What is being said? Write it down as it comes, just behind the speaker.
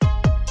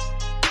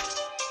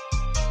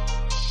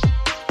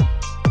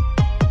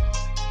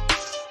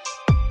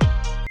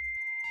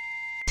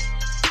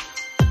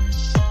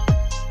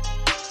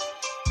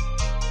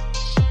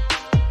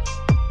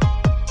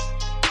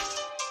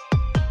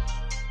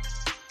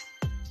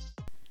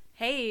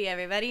Hey,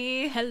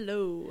 everybody.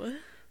 Hello.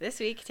 This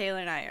week, Taylor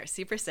and I are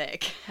super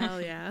sick.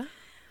 Hell yeah.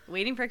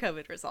 Waiting for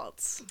COVID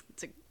results.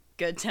 It's a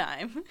good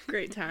time.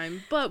 Great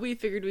time. But we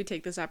figured we'd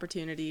take this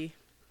opportunity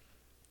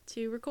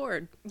to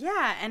record.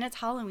 Yeah, and it's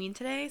Halloween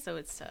today, so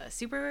it's a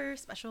super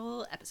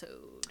special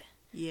episode.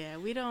 Yeah,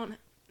 we don't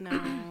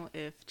know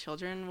if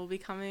children will be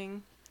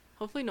coming.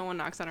 Hopefully no one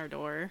knocks on our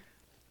door.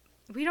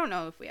 We don't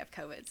know if we have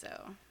COVID,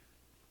 so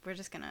we're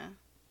just gonna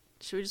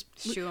Should we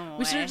just shoo them away.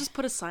 We should have just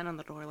put a sign on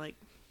the door like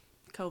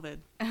COVID.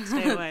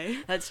 Stay away.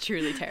 That's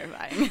truly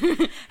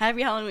terrifying.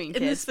 Happy Halloween,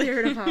 kids. In the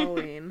spirit of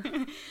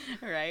Halloween.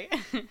 Right.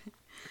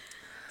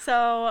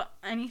 So,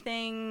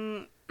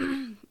 anything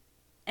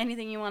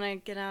you want to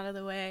get out of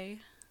the way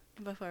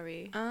before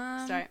we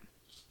start?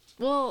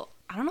 Well,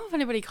 I don't know if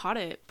anybody caught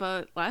it,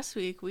 but last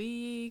week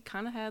we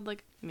kind of had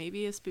like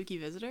maybe a spooky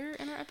visitor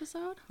in our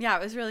episode. Yeah,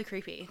 it was really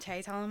creepy.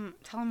 Tay, tell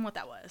him what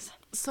that was.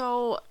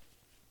 So,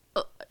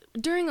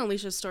 during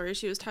Alisha's story,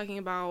 she was talking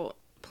about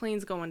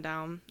planes going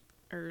down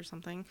or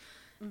something,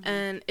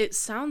 and it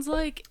sounds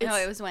like it's... No,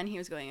 it was when he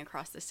was going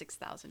across the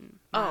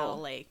 6,000-mile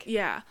lake.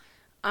 Yeah.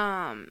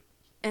 And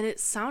it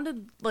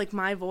sounded like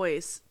my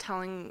voice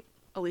telling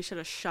Alisha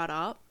to shut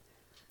up.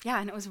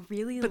 Yeah, and it was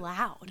really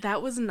loud.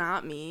 That was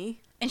not me.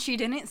 And she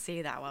didn't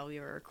say that while we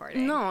were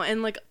recording. No,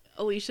 and like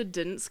Alisha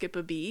didn't skip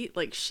a beat.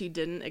 Like she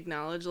didn't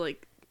acknowledge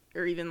like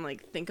or even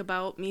like think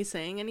about me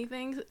saying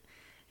anything.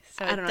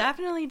 So it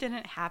definitely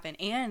didn't happen.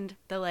 And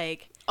the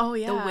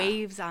the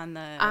waves on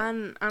the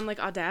on like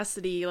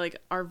Audacity, like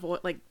our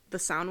like the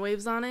sound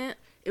waves on it,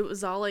 it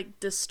was all like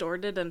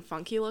distorted and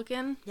funky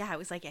looking. Yeah, it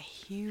was like a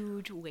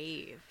huge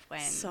wave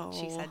when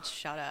she said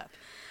shut up.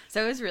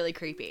 So it was really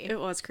creepy. It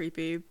was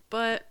creepy,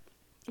 but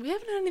we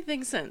haven't had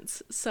anything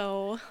since,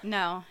 so...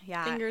 No,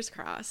 yeah. Fingers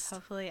crossed.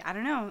 Hopefully. I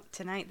don't know.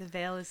 Tonight the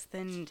veil is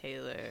thin,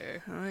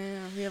 Taylor. Oh, yeah.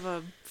 We have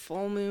a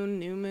full moon,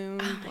 new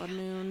moon, blood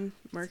moon,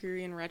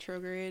 Mercury in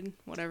retrograde,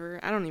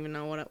 whatever. I don't even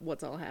know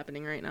what's all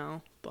happening right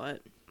now,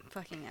 but...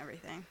 Fucking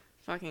everything.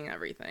 Fucking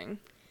everything.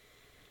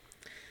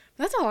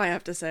 That's all I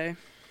have to say.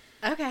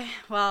 Okay.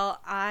 Well,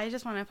 I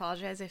just want to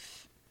apologize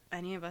if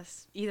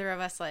either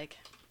of us, like...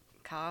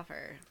 cough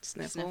or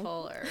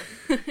sniffle or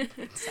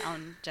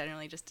sound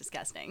generally just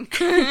disgusting.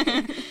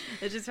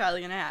 It's just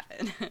probably gonna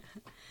happen.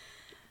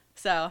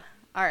 So,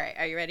 all right,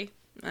 are you ready?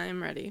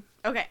 I'm ready.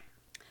 Okay,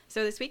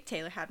 so this week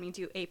Taylor had me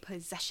do a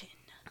possession,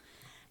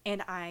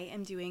 and I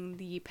am doing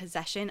the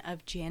possession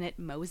of Janet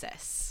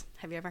Moses.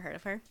 Have you ever heard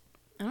of her?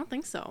 I don't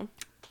think so.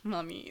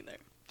 Well, me either.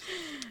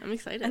 I'm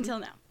excited. Until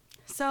now.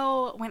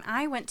 So when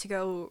I went to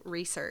go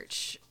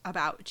research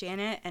about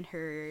Janet and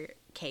her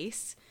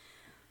case,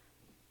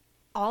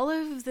 all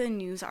of the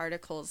news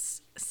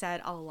articles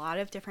said a lot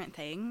of different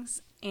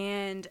things,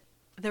 and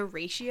the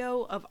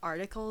ratio of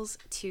articles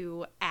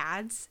to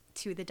ads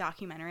to the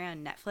documentary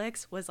on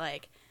Netflix was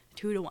like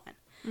 2-1.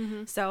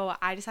 Mm-hmm. So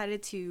I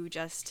decided to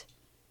just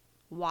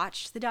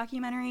watch the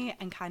documentary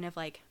and kind of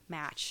like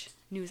match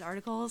news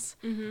articles.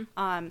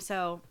 Mm-hmm.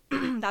 So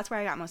that's where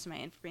I got most of my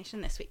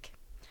information this week.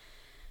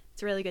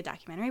 It's a really good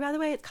documentary, by the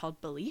way. It's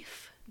called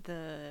Belief,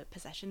 the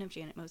possession of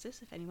Janet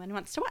Moses, if anyone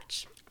wants to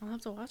watch. I'll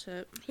have to watch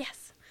it.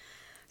 Yes.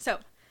 So,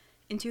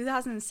 in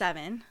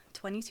 2007,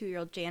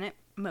 22-year-old Janet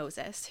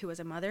Moses, who was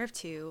a mother of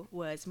two,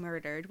 was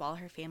murdered while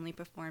her family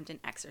performed an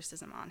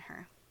exorcism on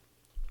her.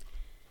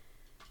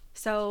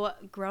 So,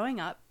 growing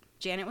up,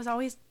 Janet was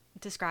always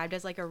described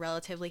as like a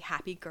relatively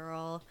happy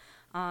girl.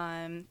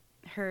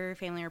 Her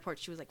family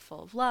reports she was like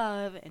full of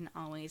love and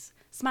always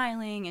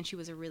smiling, and she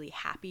was a really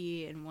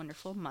happy and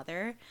wonderful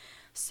mother.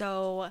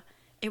 So,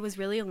 it was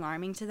really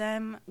alarming to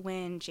them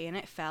when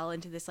Janet fell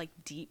into this like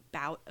deep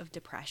bout of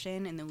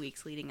depression in the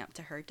weeks leading up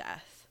to her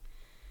death.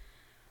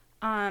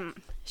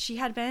 She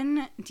had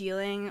been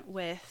dealing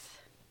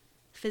with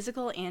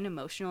physical and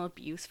emotional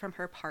abuse from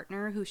her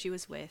partner, who she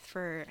was with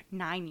for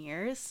 9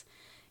 years,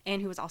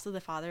 and who was also the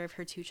father of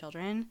her 2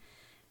 children.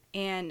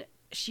 And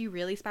she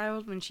really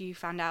spiraled when she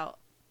found out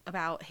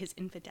about his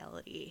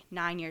infidelity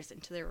 9 years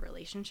into their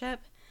relationship.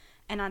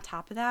 And on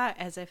top of that,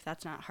 as if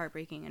that's not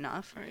heartbreaking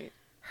enough, right,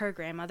 her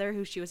grandmother,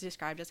 who she was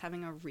described as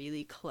having a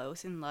really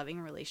close and loving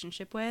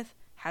relationship with,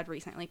 had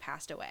recently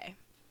passed away.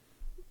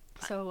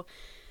 So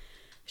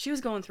she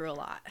was going through a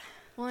lot.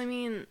 Well, I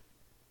mean,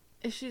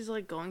 if she's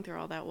like going through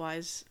all that, why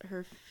is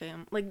her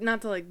family, like,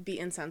 not to like be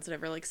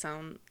insensitive or like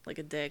sound like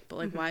a dick, but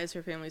like, why is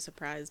her family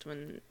surprised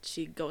when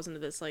she goes into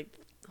this like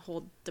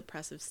whole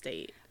depressive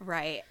state?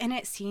 Right. And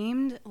it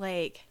seemed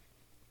like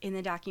in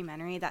the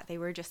documentary that they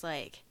were just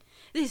like,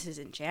 this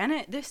isn't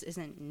Janet, this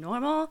isn't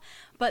normal,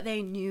 but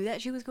they knew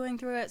that she was going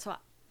through it, so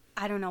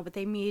I don't know, but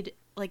they made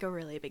like a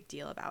really big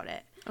deal about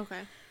it. Okay.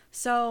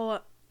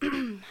 So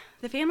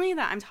the family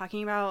that I'm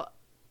talking about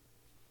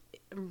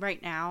right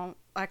now,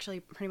 actually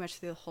pretty much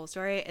through the whole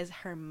story, is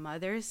her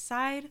mother's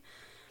side,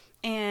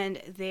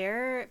 and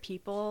they're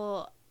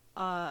people,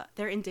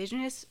 they're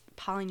indigenous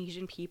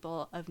Polynesian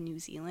people of New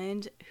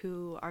Zealand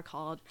who are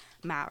called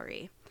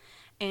Maori,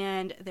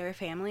 and their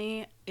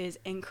family is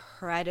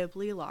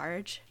incredibly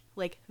large,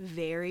 like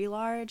very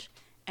large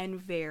and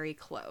very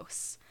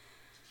close.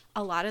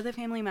 a lot of the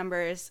family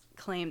members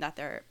claim that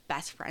they're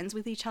best friends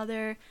with each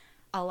other.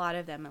 A lot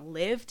of them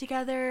live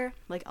together,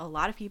 like a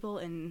lot of people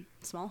in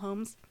small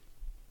homes.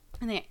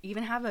 And they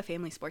even have a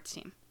family sports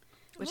team,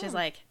 which is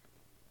like,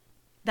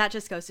 that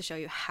just goes to show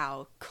you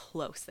how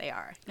close they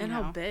are. And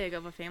how big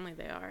of a family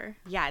they are.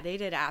 Yeah, they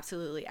did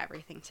absolutely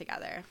everything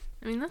together.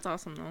 I mean, that's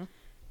awesome, though.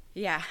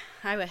 Yeah,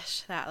 I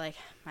wish that, like,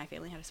 my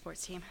family had a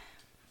sports team.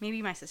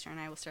 Maybe my sister and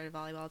I will start a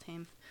volleyball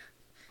team.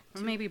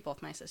 Or maybe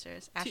both my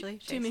sisters. Ashley?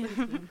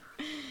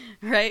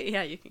 Right?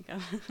 Yeah, you can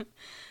come.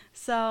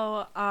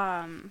 So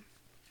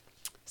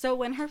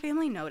when her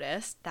family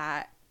noticed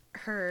that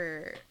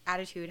her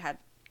attitude had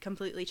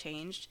completely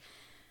changed,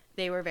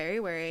 they were very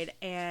worried,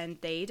 and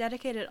they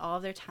dedicated all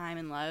of their time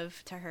and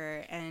love to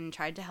her and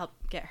tried to help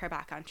get her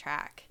back on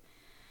track.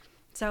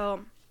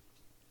 So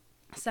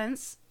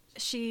since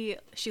she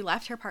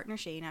left her partner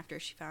Shane after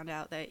she found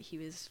out that he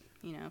was,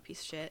 a piece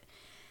of shit,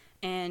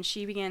 and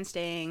she began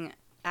staying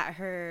at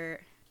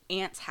her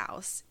aunt's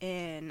house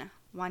in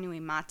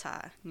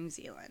Wainuiomata, New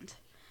Zealand.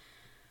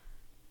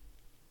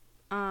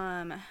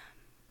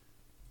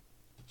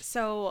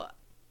 So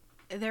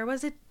there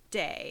was a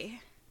day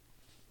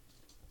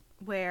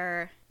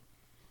where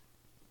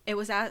it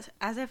was as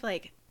if,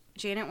 like,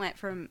 Janet went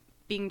from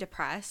being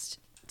depressed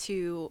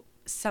to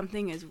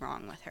something is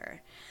wrong with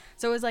her.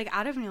 So it was, like,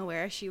 out of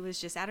nowhere, she was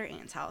just at her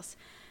aunt's house,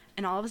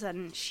 and all of a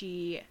sudden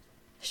she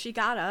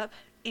got up,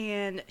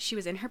 and she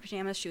was in her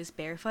pajamas, she was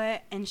barefoot,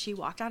 and she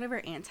walked out of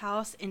her aunt's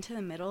house into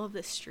the middle of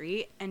the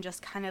street and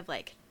just kind of,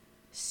 like,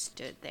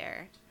 stood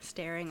there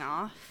staring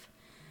off.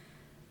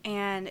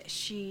 And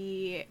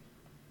she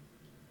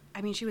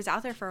was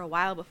out there for a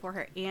while before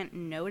her aunt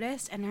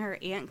noticed, and her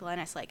Aunt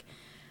Glennis, like,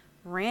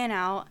 ran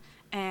out,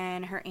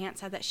 and her aunt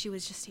said that she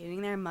was just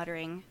standing there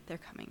muttering, "They're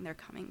coming, they're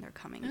coming, they're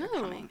coming, they're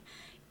coming."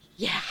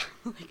 Yeah,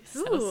 like,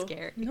 so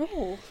scary.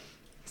 No.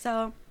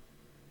 So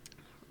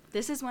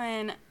this is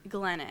when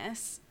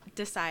Glennis,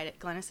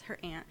 her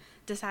aunt,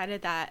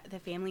 decided that the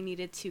family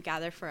needed to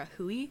gather for a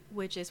hui,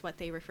 which is what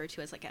they refer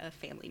to as, like, a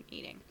family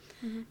meeting.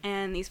 Mm-hmm.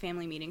 And these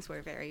family meetings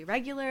were very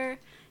regular,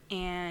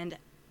 and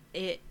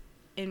it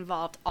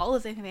involved all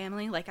of the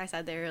family. Like I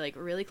said, they were, like,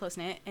 really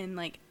close-knit, and,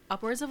 like,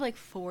 upwards of, like,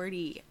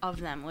 40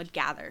 of them would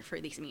gather for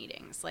these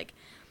meetings. Like,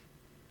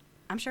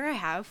 I'm sure I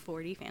have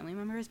 40 family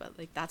members, but,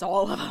 like, that's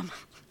all of them,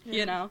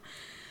 yeah.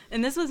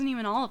 And this wasn't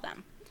even all of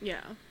them.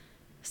 Yeah.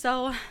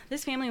 So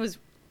this family was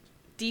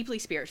deeply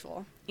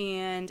spiritual,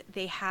 and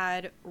they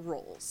had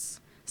roles.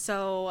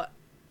 So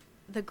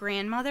the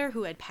grandmother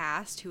who had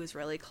passed, who was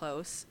really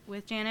close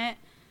with Janet,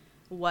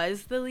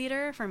 was the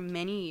leader for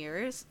many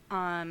years.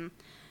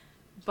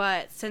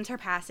 But since her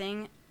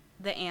passing,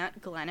 the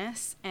aunt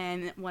Glennis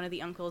and one of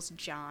the uncles,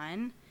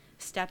 John,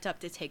 stepped up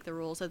to take the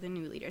roles of the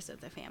new leaders of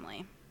the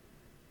family.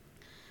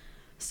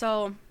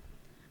 So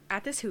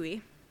at this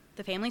hui,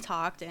 the family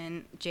talked,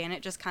 and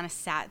Janet just kind of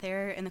sat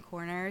there in the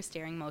corner,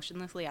 staring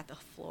motionlessly at the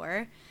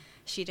floor.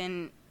 She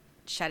didn't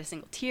shed a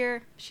single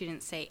tear. She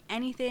didn't say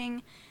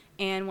anything.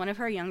 And one of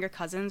her younger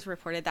cousins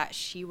reported that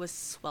she was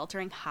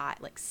sweltering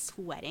hot, like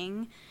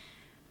sweating,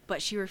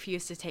 but she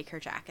refused to take her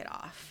jacket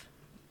off.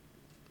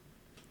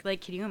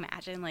 Like, can you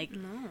imagine, like,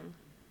 no.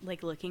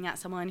 Like, looking at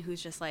someone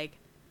who's just, like,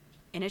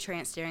 in a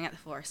trance, staring at the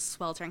floor,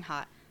 sweltering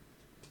hot,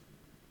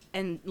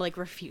 and, like,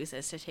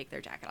 refuses to take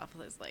their jacket off?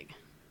 It's like,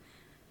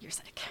 you're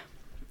sick.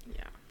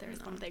 Yeah. There's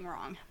something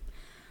wrong.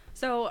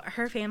 So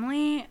her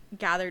family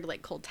gathered,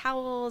 like, cold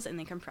towels, and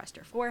they compressed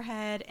her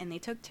forehead, and they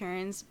took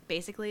turns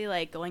basically,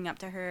 like, going up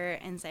to her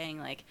and saying,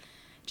 like,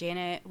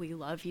 "Janet, we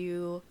love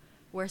you.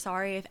 We're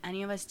sorry if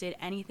any of us did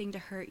anything to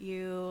hurt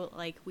you.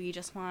 Like, we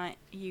just want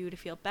you to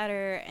feel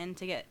better and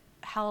to get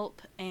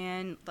help,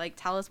 and, like,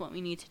 tell us what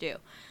we need to do."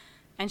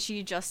 And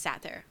she just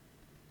sat there,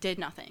 did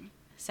nothing,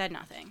 said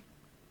nothing.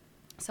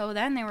 So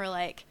then they were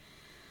like,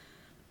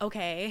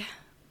 okay,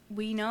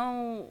 we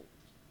know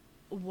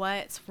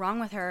what's wrong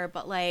with her,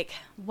 but, like,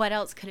 what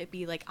else could it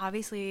be? Like,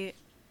 obviously,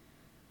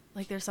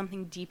 like, there's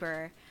something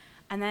deeper.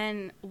 And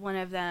then one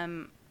of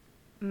them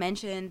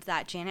mentioned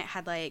that Janet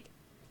had, like,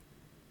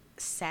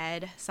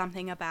 said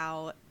something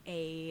about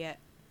a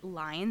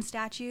lion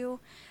statue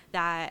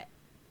that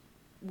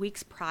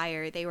weeks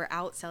prior they were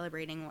out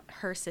celebrating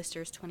her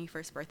sister's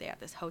 21st birthday at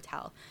this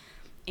hotel,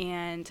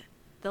 and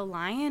the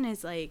lion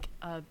is, like,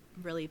 a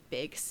really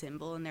big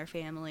symbol in their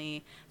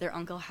family. Their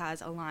uncle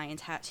has a lion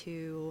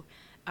tattoo.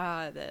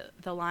 The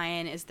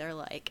lion is their,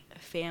 like,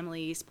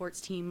 family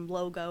sports team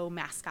logo,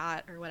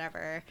 mascot, or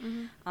whatever.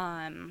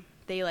 Mm-hmm.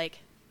 They, like,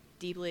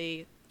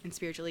 deeply and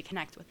spiritually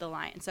connect with the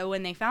lion. So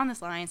when they found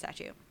this lion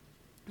statue,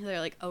 they're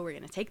like, oh, we're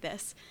gonna take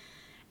this.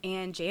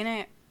 And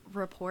Janet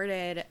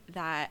reported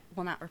that,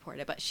 well, not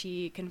reported, but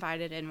she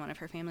confided in one of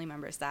her family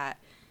members that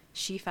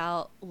she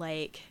felt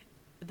like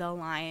the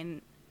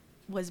lion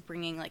was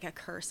bringing, like, a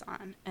curse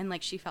on, and,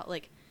 like, she felt,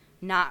 like,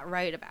 not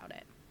right about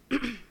it.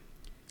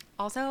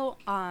 Also,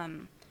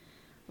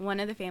 one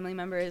of the family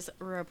members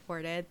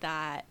reported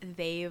that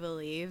they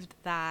believed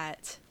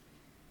that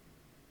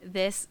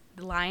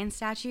lion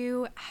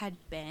statue had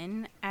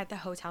been at the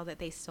hotel that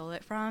they stole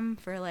it from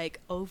for like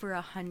over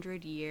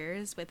 100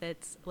 years with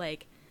its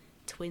like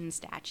twin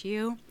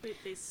statue. Wait,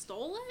 they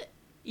stole it?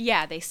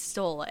 Yeah, they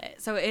stole it.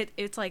 So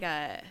it's like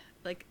a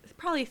like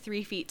probably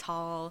 3 feet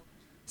tall,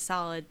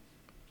 solid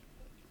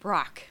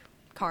rock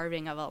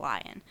carving of a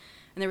lion,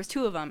 and there was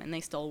 2 of them, and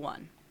they stole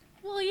one.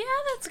 Well, yeah,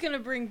 that's gonna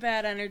bring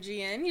bad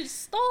energy in. You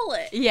just stole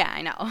it. Yeah,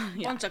 I know.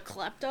 Yeah. Bunch of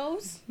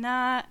kleptos.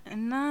 Not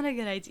a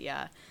good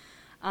idea.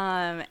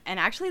 And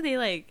actually, they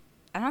like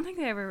I don't think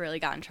they ever really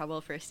got in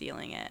trouble for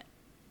stealing it.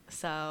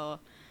 So.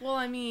 Well,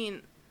 I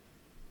mean,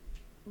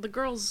 the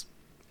girl's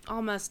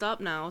all messed up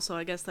now, so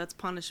I guess that's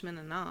punishment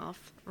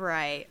enough.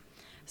 Right.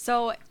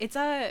 So it's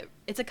a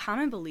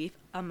common belief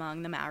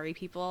among the Maori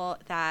people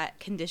that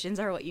conditions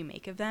are what you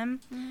make of them.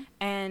 Mm-hmm.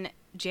 And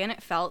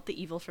Janet felt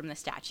the evil from the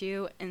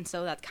statue, and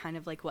so that's kind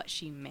of like what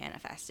she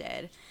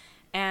manifested.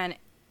 And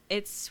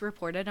it's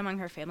reported among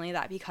her family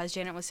that because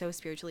Janet was so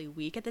spiritually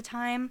weak at the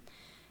time,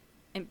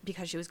 and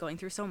because she was going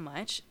through so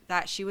much,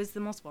 that she was the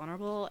most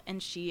vulnerable,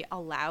 and she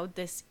allowed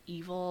this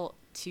evil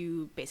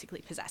to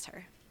basically possess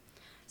her.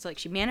 So like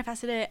she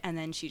manifested it, and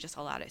then she just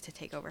allowed it to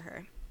take over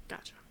her.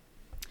 Gotcha.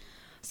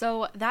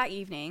 So that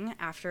evening,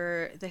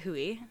 after the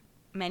hui,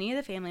 many of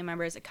the family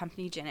members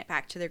accompanied Janet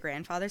back to their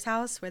grandfather's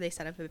house, where they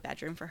set up a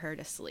bedroom for her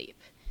to sleep.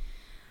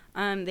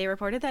 They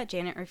reported that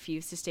Janet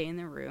refused to stay in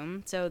the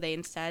room, so they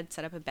instead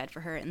set up a bed for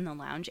her in the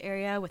lounge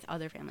area with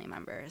other family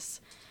members.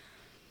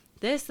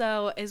 This,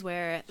 though, is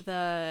where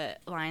the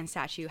lion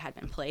statue had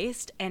been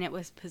placed, and it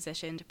was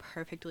positioned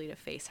perfectly to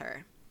face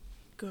her.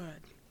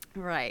 Good.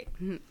 Right.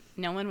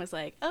 No one was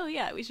like, oh,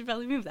 yeah, we should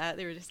probably move that.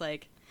 They were just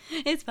like,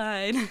 it's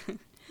fine.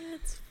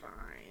 It's fine.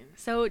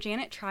 So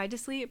Janet tried to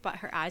sleep, but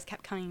her eyes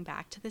kept coming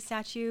back to the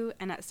statue,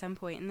 and at some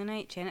point in the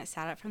night, Janet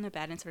sat up from the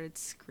bed and started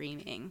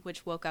screaming,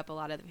 which woke up a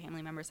lot of the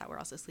family members that were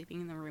also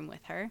sleeping in the room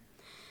with her.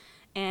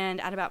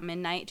 And at about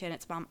midnight,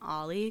 Janet's mom,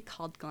 Ollie,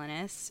 called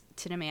Glennis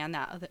to demand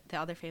that the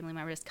other family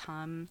members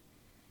come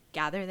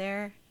gather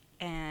there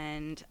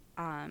and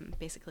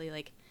basically,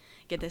 like,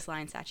 get this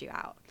lion statue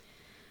out.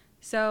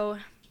 So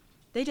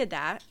they did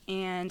that,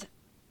 and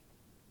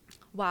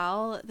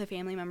while the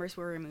family members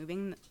were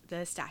removing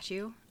the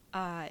statue,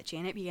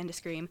 Janet began to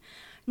scream,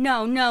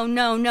 no, no,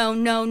 no, no,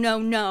 no, no,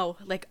 no,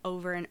 like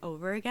over and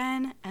over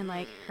again. And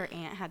like her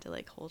aunt had to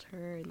like hold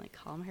her and like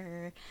calm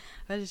her.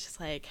 But it's just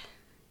like,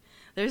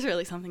 there's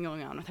really something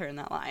going on with her and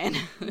that lion.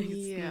 Like,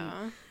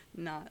 yeah.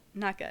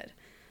 Not good.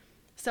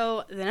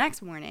 So the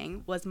next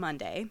morning was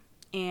Monday,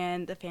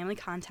 and the family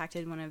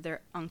contacted one of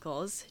their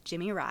uncles,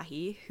 Jimmy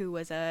Rahi, who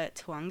was a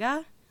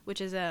Tuanga,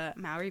 which is a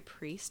Maori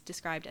priest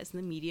described as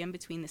the medium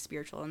between the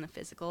spiritual and the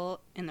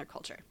physical in their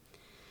culture.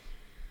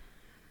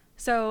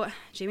 So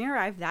Jimmy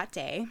arrived that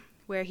day,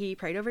 where he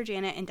prayed over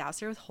Janet and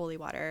doused her with holy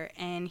water,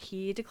 and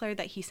he declared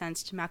that he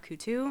sensed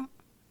makutu,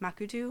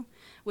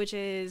 which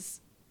is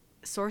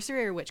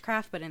sorcery or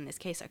witchcraft, but in this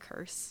case a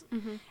curse.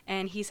 Mm-hmm.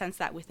 And he sensed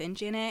that within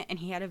Janet, and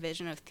he had a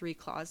vision of 3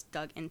 claws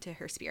dug into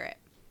her spirit.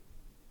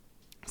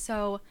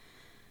 So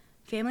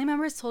family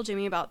members told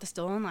Jimmy about the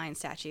stolen lion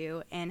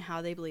statue and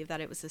how they believe that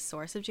it was the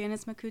source of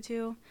Janet's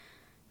makutu.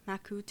 I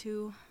feel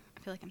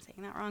like I'm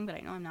saying that wrong, but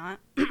I know I'm not.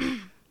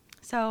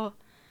 So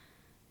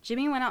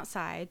Jimmy went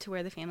outside to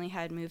where the family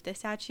had moved the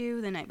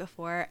statue the night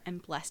before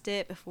and blessed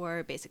it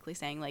before basically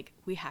saying, like,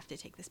 we have to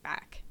take this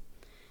back.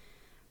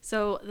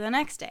 So the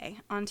next day,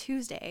 on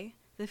Tuesday,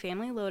 the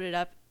family loaded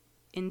up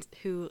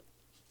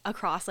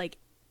across like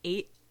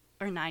 8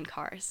 or 9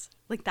 cars.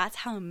 Like, that's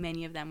how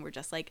many of them were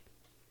just like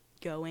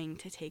going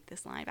to take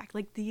this line back.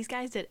 Like, these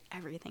guys did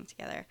everything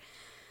together.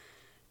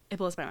 It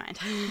blows my mind.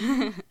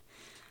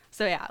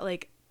 So yeah,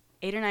 like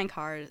 8 or 9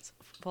 cars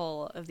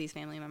full of these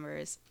family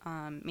members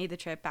made the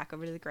trip back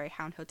over to the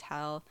Greyhound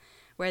Hotel,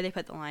 where they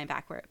put the lion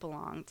back where it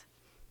belonged.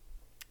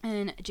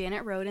 And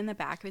Janet rode in the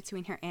back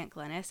between her Aunt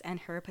Glennis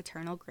and her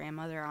paternal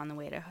grandmother on the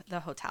way to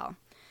the hotel.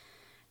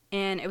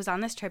 And it was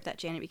on this trip that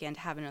Janet began to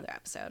have another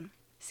episode.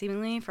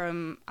 Seemingly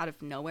from out of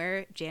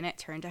nowhere, Janet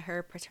turned to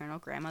her paternal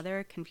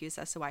grandmother, confused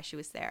as to why she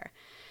was there.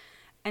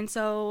 And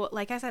so,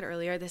 like I said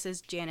earlier, this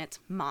is Janet's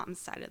mom's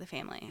side of the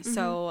family. Mm-hmm.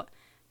 So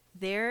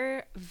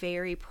they're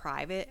very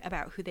private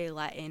about who they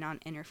let in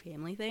on inner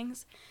family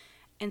things.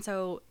 And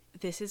so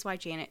this is why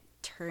Janet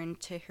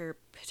turned to her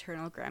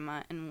paternal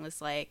grandma and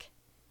was like,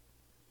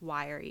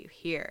 why are you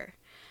here?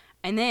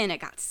 And then it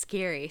got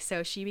scary.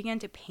 So she began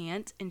to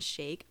pant and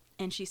shake,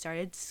 and she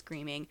started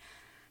screaming,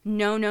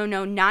 no, no,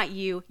 no, not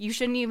you. You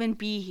shouldn't even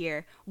be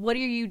here. What are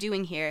you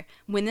doing here?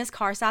 When this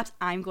car stops,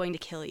 I'm going to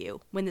kill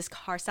you. When this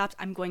car stops,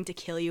 I'm going to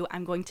kill you.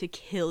 I'm going to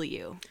kill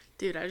you.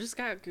 Dude, I just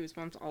got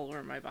goosebumps all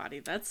over my body.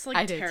 That's,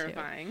 like,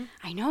 terrifying.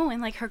 I know,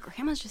 and, like, her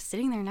grandma's just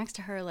sitting there next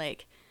to her,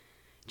 like,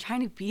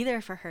 trying to be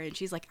there for her, and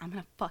she's like, I'm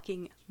gonna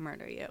fucking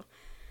murder you.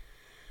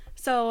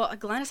 So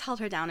Glennis held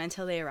her down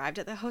until they arrived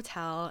at the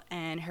hotel,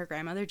 and her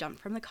grandmother jumped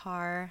from the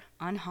car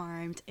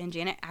unharmed, and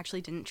Janet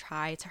actually didn't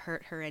try to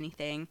hurt her or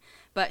anything,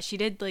 but she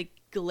did, like,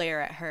 glare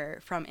at her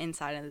from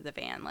inside of the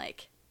van,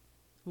 like,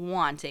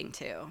 wanting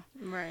to.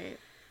 Right.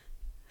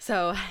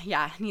 So,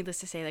 yeah, needless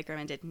to say, that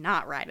Grandma did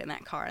not ride in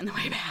that car on the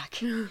way back.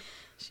 She was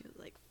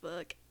like,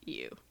 fuck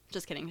you.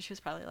 Just kidding. She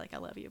was probably like, I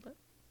love you, but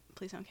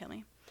please don't kill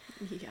me.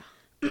 Yeah.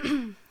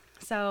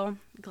 So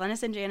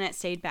Glennis and Janet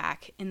stayed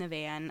back in the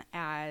van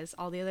as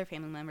all the other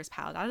family members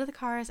piled out of the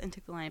cars and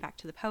took the lion back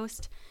to the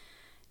post.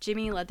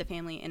 Jimmy led the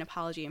family in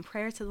apology and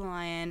prayer to the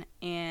lion,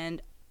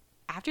 and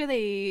after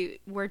they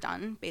were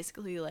done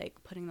basically like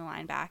putting the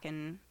lion back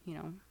and, you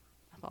know,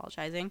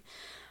 apologizing,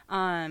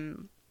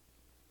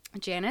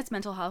 Janet's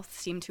mental health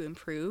seemed to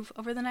improve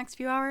over the next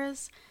few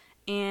hours,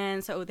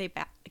 and so they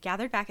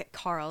gathered back at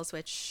Carl's,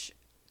 which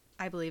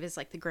I believe is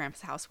like the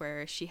grandpa's house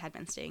where she had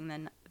been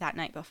staying that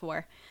night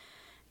before.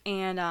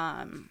 And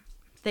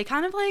they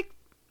kind of like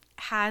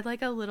had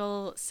like a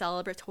little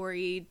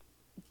celebratory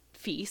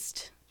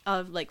feast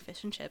of like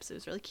fish and chips. It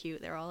was really cute.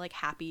 They were all like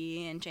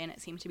happy, and Janet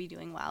seemed to be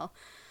doing well.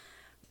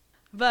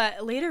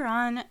 But later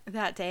on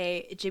that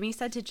day, Jimmy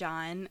said to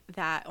John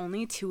that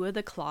only 2 of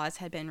the claws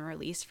had been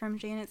released from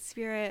Janet's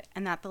spirit,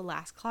 and that the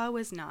last claw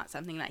was not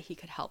something that he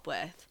could help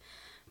with.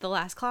 The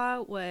last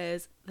claw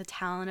was the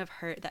talon of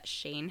hurt that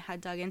Shane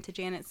had dug into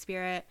Janet's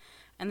spirit,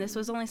 and this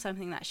was only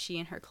something that she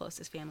and her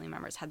closest family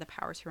members had the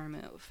power to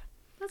remove.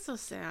 That's so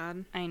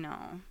sad. I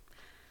know.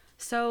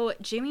 So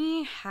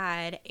Jimmy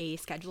had a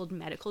scheduled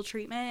medical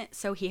treatment,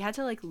 so he had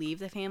to like leave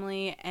the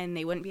family, and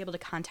they wouldn't be able to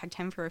contact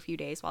him for a few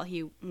days while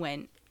he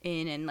went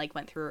in and like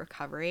went through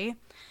recovery.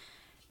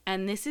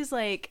 And this is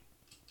like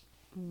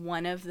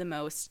one of the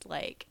most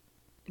like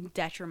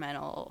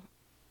detrimental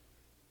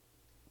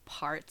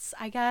parts,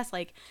 I guess.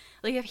 Like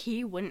if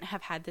he wouldn't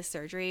have had this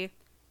surgery,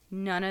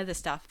 none of the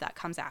stuff that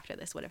comes after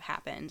this would have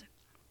happened.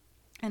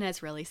 And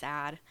it's really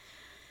sad.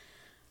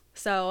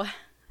 So,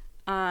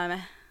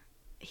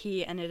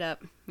 he ended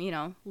up, you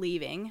know,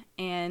 leaving.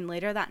 And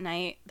later that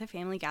night, the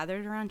family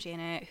gathered around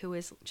Janet, who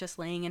was just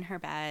laying in her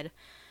bed.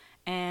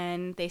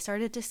 And they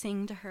started to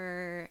sing to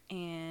her.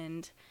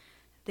 And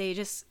they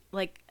just,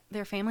 like,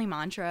 their family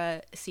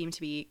mantra seemed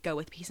to be, go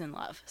with peace and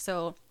love.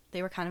 So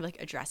they were kind of,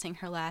 like, addressing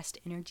her last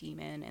inner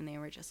demon. And they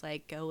were just,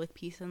 like, go with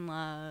peace and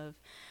love.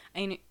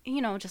 And,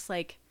 you know, just,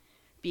 like,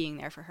 being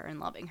there for her and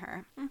loving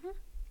her. Mm-hmm.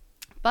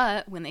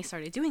 But when they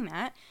started doing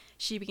that,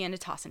 she began to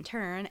toss and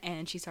turn,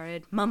 and she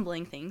started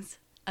mumbling things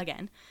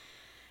again.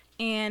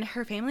 And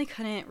her family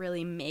couldn't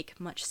really make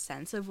much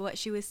sense of what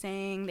she was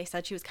saying. They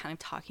said she was kind of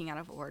talking out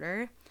of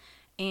order.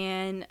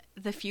 And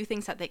the few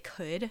things that they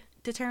could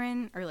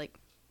determine or, like,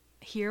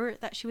 hear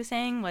that she was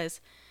saying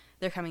was,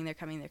 they're coming, they're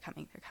coming, they're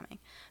coming, they're coming.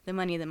 The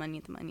money, the money,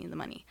 the money, the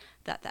money.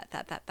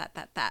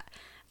 That.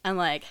 And,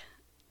 like,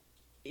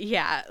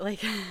 yeah,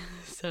 like,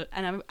 so,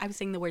 and I'm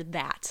saying the word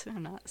that.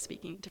 I'm not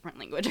speaking a different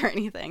language or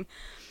anything.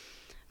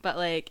 But,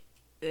 like,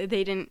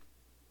 they didn't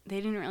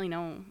really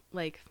know,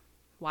 like,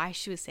 why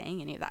she was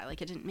saying any of that.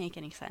 Like, it didn't make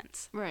any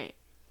sense. Right.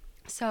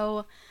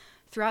 So,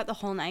 throughout the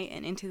whole night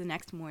and into the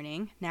next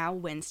morning, now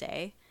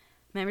Wednesday,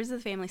 members of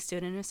the family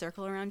stood in a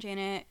circle around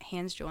Janet,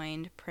 hands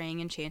joined, praying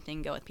and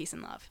chanting, go with peace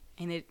and love.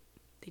 And they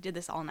did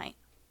this all night.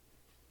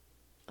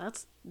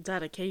 That's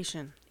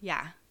dedication.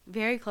 Yeah.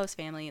 Very close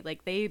family.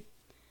 Like, they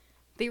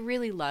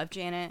really love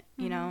Janet,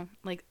 you know?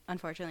 Like,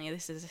 unfortunately,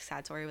 this is a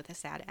sad story with a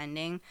sad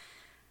ending.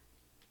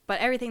 But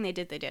everything they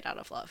did out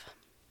of love.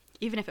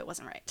 Even if it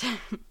wasn't right.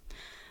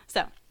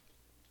 So,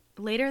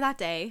 later that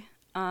day,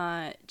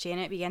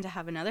 Janet began to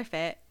have another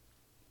fit.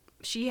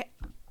 She,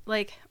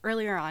 like,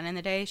 earlier on in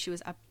the day, she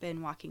was up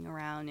and walking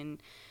around,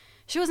 and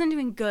she wasn't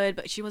doing good,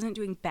 but she wasn't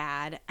doing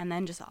bad. And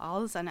then just all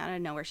of a sudden, out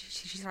of nowhere,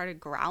 she started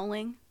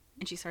growling,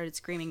 and she started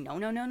screaming, no,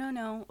 no, no, no,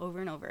 no,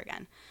 over and over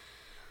again.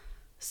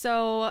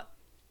 So,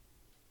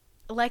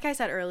 like I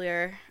said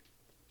earlier,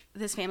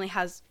 this family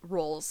has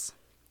roles,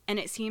 and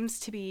it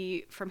seems to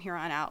be from here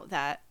on out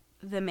that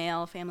the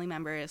male family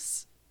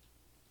members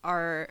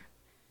are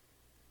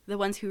the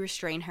ones who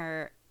restrain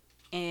her,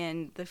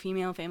 and the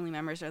female family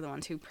members are the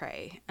ones who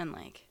pray and,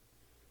 like,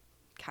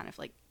 kind of,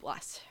 like,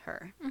 bless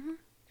her. Mm-hmm.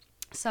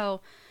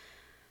 So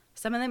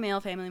some of the male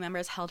family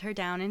members held her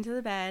down into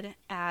the bed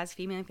as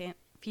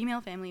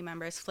female family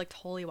members flicked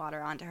holy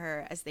water onto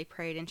her as they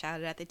prayed and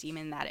shouted at the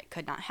demon that it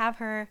could not have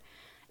her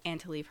and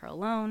to leave her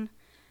alone.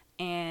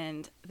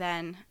 And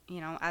then,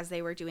 you know, as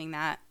they were doing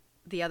that,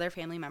 the other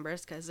family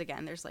members, because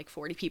again, there's like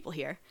 40 people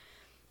here,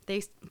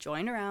 they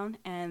joined around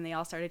and they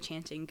all started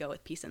chanting, go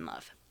with peace and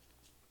love.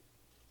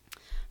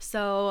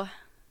 So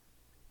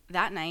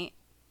that night,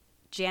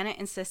 Janet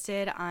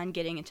insisted on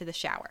getting into the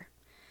shower.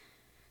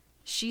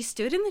 She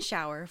stood in the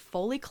shower,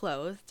 fully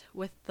clothed,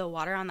 with the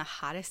water on the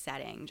hottest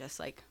setting, just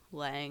like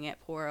letting it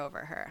pour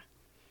over her.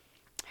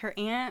 Her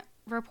aunt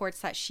reports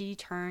that she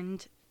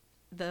turned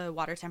the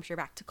water temperature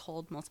back to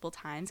cold multiple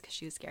times because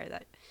she was scared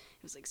that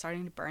it was like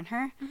starting to burn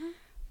her. Mm-hmm.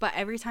 But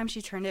every time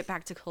she turned it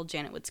back to cold,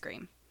 Janet would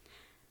scream.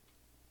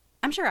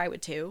 I'm sure I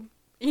would too,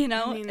 you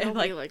know? I mean,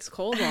 nobody likes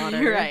cold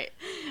water. Right.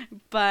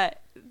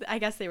 But I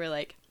guess they were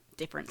like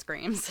different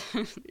screams.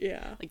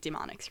 Yeah. Like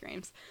demonic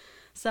screams.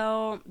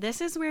 So this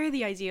is where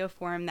the idea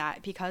formed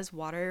that because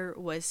water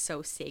was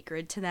so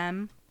sacred to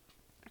them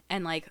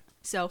And like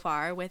so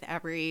far, with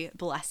every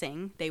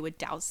blessing, they would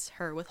douse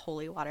her with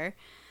holy water.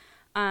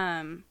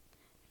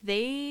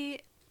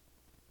 They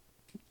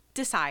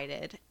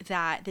decided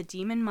that the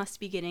demon must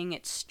be getting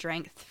its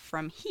strength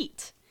from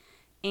heat,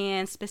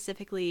 and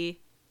specifically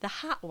the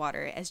hot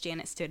water as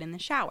Janet stood in the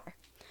shower.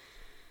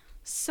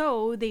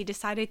 So they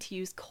decided to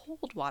use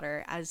cold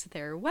water as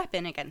their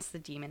weapon against the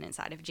demon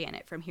inside of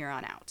Janet from here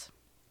on out.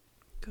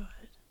 Good.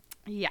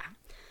 Yeah.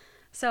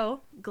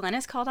 So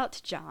Glennis called out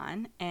to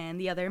John and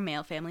the other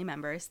male family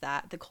members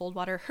that the cold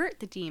water hurt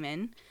the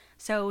demon.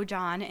 So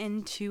John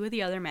and 2 of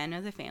the other men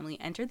of the family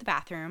entered the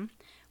bathroom,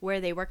 where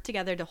they worked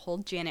together to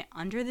hold Janet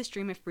under the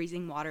stream of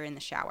freezing water in the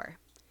shower.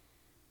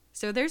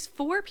 So there's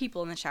 4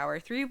 people in the shower,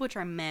 3 of which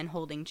are men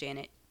holding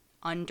Janet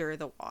under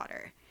the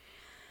water.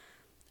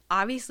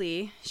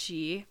 Obviously,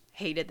 she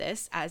hated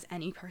this, as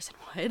any person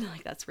would.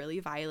 Like, that's really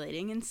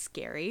violating and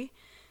scary,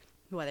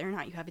 whether or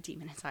not you have a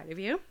demon inside of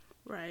you.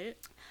 Right.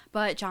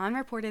 But John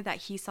reported that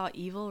he saw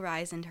evil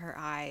rise into her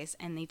eyes,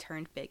 and they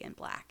turned big and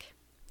black.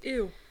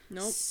 Ew.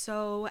 Nope.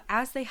 So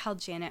as they held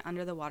Janet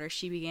under the water,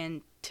 she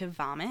began to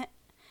vomit,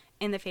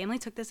 and the family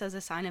took this as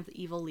a sign of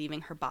the evil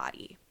leaving her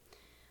body.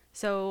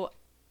 So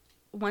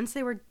once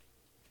she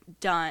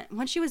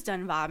was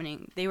done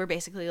vomiting, they were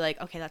basically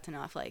like, okay, that's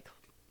enough, like,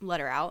 let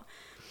her out.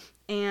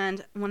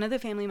 And one of the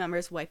family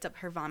members wiped up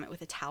her vomit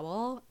with a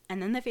towel,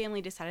 and then the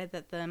family decided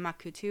that the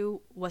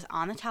Makutu was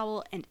on the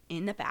towel and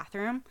in the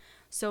bathroom,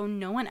 so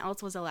no one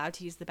else was allowed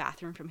to use the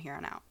bathroom from here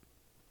on out.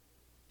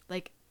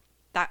 Like,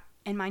 that,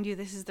 and mind you,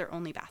 this is their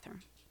only bathroom.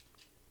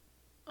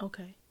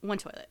 Okay. 1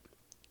 toilet.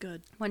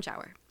 Good. 1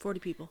 shower. 40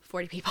 people.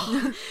 40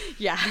 people.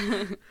 Yeah.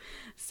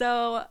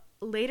 So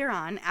later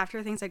on,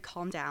 after things had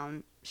calmed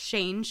down,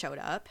 Shane showed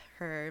up,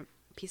 her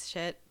piece of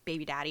shit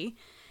baby daddy,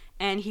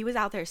 and he was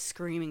out there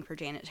screaming for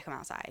Janet to come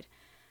outside.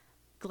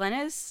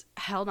 Glennis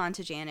held on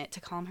to Janet to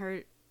calm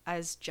her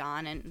as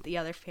John and the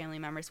other family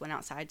members went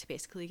outside to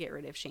basically get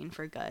rid of Shane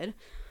for good.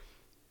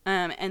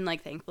 And,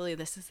 like, thankfully,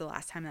 this is the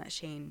last time that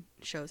Shane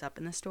shows up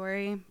in the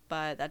story,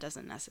 but that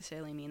doesn't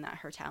necessarily mean that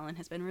her talent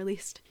has been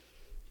released,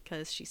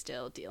 because she's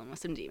still dealing with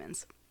some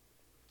demons.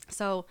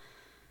 So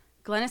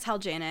Glennis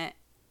held Janet,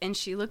 and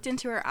she looked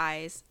into her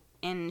eyes,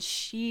 and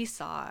she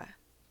saw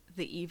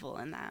the evil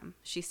in them.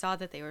 She saw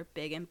that they were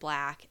big and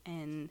black,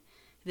 and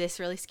this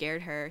really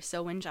scared her.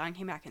 So when John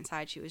came back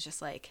inside, she was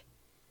just like,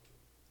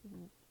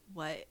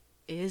 what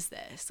is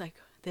this? Like,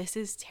 this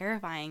is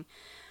terrifying.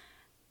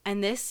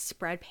 And this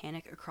spread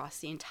panic across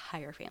the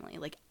entire family.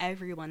 Like,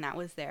 everyone that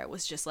was there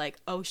was just like,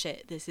 oh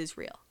shit, this is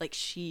real. Like,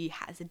 she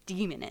has a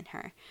demon in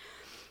her.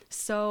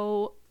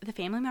 So the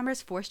family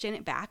members forced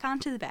Janet back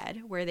onto the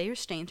bed, where they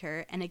restrained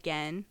her, and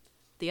again,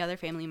 the other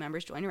family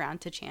members joined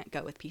around to chant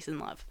 "Go with peace and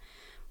love,"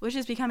 which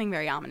is becoming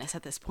very ominous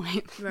at this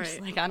point. Right.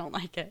 Just like, I don't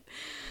like it.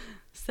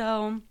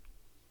 So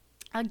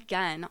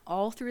again,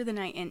 all through the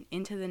night and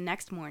into the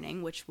next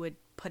morning, which would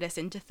put us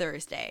into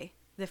Thursday,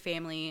 the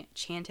family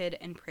chanted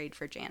and prayed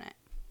for Janet.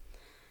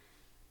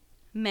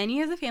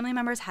 Many of the family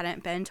members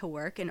hadn't been to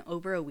work in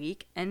over a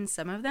week, and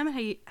some of them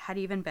had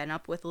even been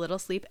up with little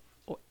sleep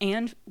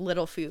and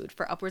little food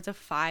for upwards of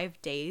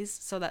 5 days,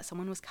 so that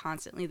someone was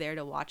constantly there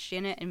to watch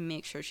Janet and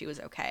make sure she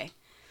was okay.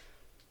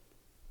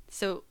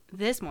 So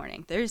this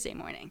morning, Thursday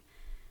morning,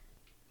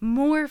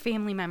 more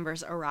family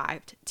members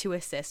arrived to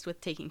assist with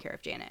taking care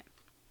of Janet.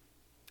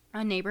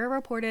 A neighbor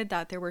reported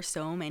that there were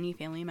so many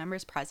family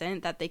members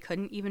present that they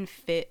couldn't even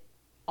fit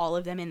all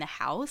of them in the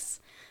house,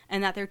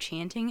 and that their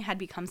chanting had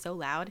become so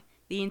loud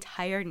the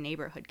entire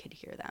neighborhood could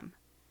hear them.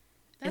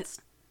 That's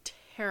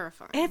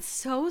terrifying. It's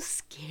so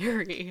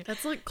scary.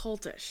 That's like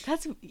cultish.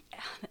 That's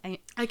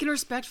I can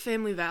respect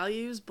family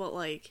values, but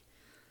like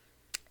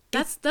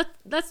that's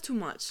too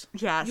much.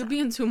 Yeah, you're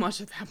being too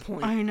much at that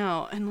point. I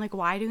know. And like,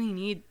 why do we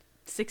need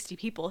 60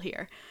 people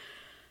here?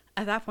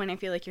 At that point, I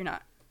feel like you're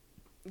not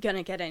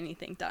gonna get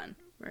anything done.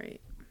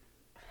 Right.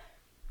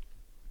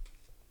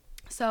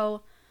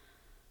 So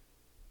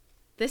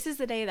this is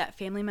the day that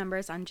family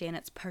members on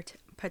Janet's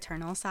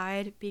paternal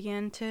side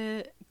began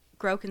to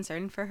grow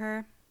concerned for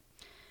her,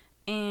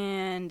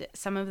 and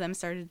some of them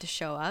started to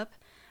show up,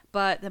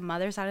 but the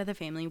mother side of the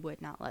family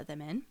would not let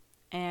them in,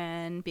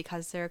 and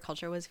because their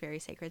culture was very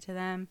sacred to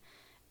them,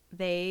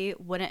 they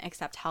wouldn't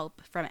accept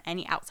help from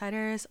any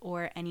outsiders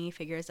or any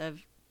figures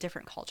of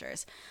different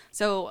cultures.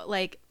 So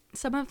like,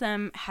 some of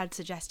them had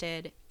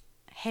suggested,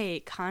 hey,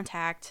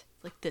 contact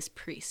like this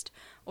priest,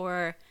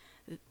 or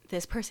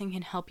this person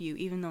can help you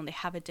even though they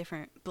have a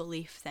different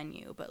belief than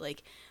you, but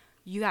like,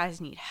 you guys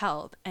need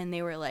help. And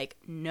they were like,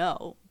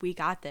 no, we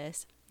got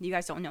this. You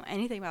guys don't know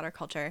anything about our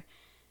culture.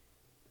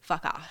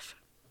 Fuck off.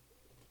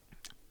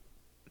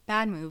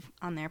 Bad move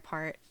on their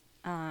part.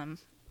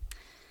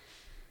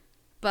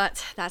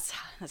 But that's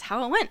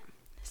how it went.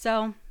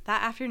 So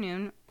that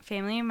afternoon,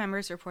 family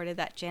members reported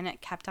that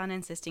Janet kept on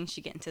insisting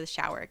she get into the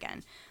shower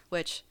again,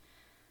 which,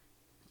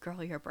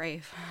 girl, you're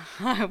brave.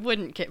 I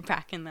wouldn't get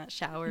back in that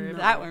shower if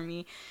that were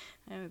me.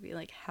 I would be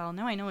like, hell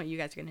no, I know what you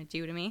guys are going to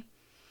do to me.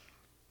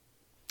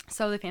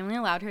 So the family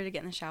allowed her to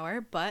get in the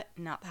shower, but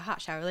not the hot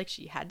shower like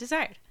she had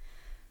desired.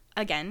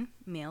 again,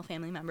 male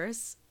family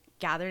members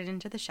gathered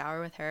into the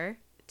shower with her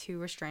to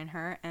restrain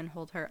her and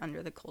hold her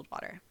under the cold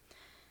water.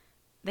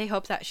 They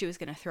hoped that she was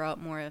going to throw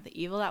out more of the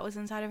evil that was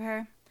inside of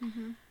her.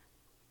 Mm-hmm.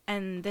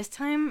 And this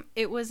time,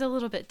 it was a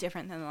little bit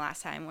different than the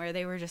last time where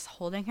they were just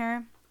holding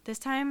her. This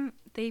time,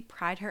 they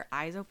pried her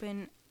eyes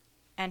open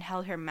and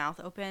held her mouth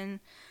open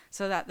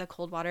so that the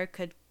cold water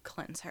could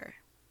cleanse her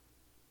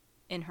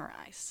in her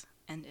eyes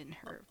and in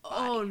her body.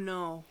 Oh,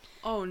 no.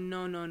 Oh,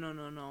 no, no, no,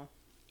 no, no.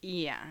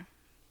 Yeah.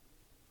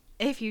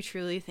 If you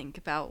truly think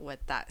about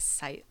what that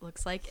sight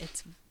looks like,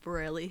 it's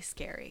really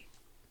scary.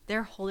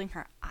 They're holding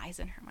her eyes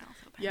and her mouth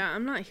open. Yeah,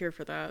 I'm not here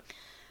for that.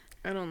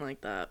 I don't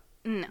like that.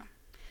 No.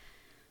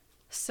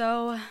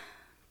 So,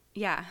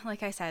 yeah,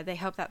 like I said, they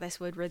hoped that this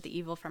would rid the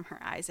evil from her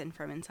eyes and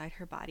from inside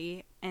her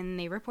body. And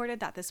they reported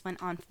that this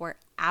went on for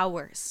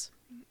hours.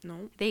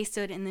 No. They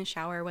stood in the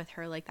shower with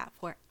her like that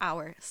for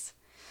hours.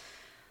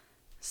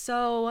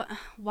 So,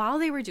 while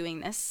they were doing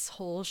this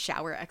whole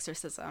shower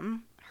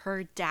exorcism,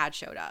 her dad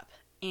showed up.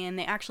 And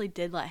they actually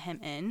did let him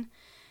in.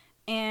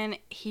 And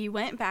he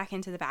went back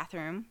into the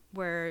bathroom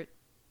where,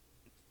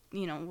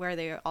 you know, where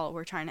they all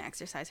were trying to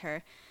exorcise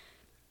her.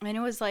 And it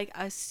was like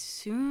as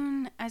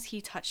soon as he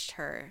touched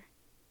her,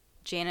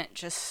 Janet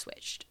just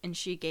switched and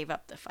she gave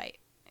up the fight,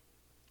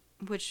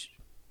 which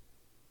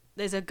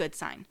is a good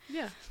sign.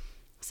 Yeah.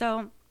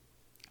 So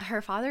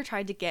her father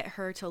tried to get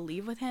her to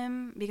leave with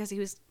him because he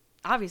was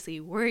obviously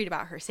worried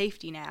about her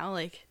safety now.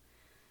 Like,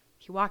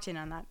 he walked in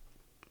on that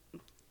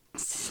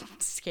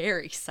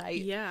scary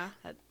sight. Yeah.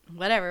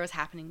 Whatever was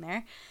happening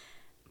there.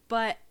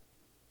 But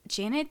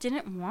Janet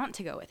didn't want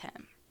to go with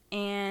him.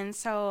 And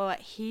so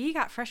he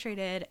got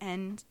frustrated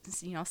and,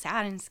 you know,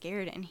 sad and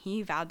scared. And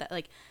he vowed that,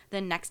 like,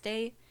 the next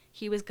day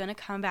he was going to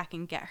come back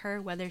and get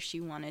her whether she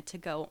wanted to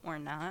go or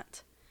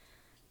not.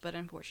 But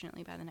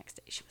unfortunately, by the next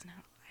day, she was not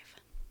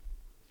alive.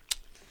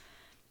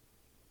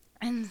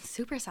 And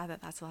super sad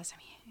that that's the last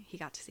time he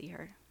got to see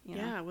her. You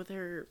know? Yeah, with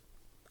her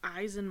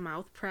eyes and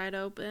mouth pried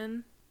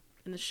open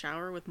in the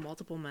shower with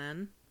multiple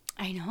men.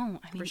 I know.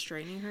 I mean,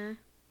 restraining her.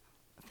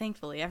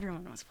 Thankfully,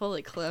 everyone was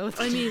fully clothed.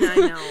 I mean, I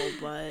know,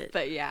 but...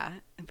 But yeah,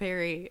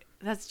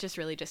 that's just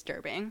really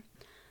disturbing.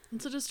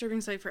 It's a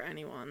disturbing sight for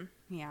anyone.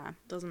 Yeah.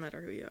 Doesn't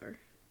matter who you are.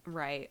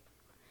 Right.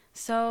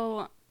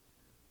 So,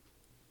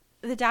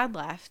 the dad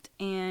left,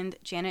 and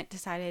Janet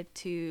decided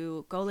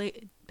to go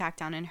lay back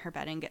down in her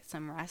bed and get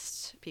some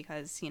rest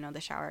because, you know,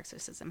 the shower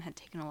exorcism had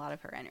taken a lot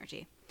of her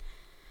energy.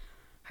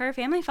 Her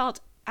family felt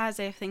as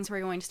if things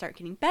were going to start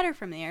getting better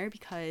from there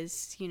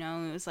because, you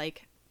know, it was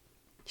like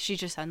she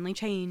just suddenly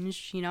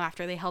changed, you know,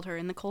 after they held her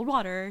in the cold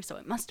water, so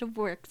it must have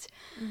worked.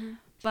 Mm-hmm.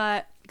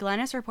 But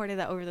Glennis reported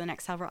that over the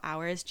next several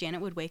hours,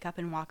 Janet would wake up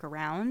and walk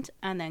around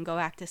and then go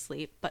back to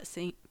sleep, but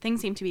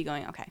things seemed to be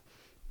going okay.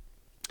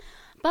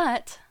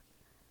 But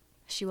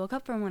she woke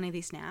up from one of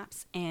these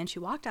naps and she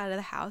walked out of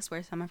the house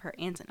where some of her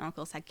aunts and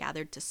uncles had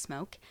gathered to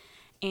smoke,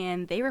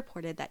 and they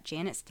reported that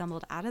Janet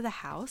stumbled out of the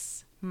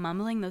house,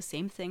 mumbling those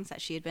same things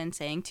that she had been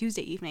saying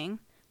Tuesday evening,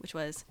 which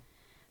was,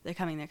 they're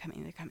coming, they're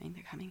coming, they're coming,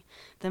 they're coming.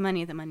 The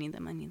money, the money, the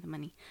money, the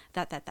money.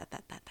 That.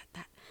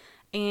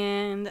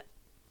 And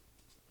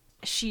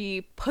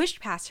she pushed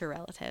past her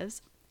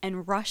relatives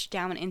and rushed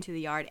down into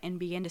the yard and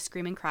began to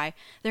scream and cry,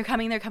 they're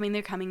coming, they're coming,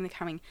 they're coming, they're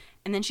coming.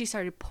 And then she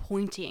started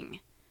pointing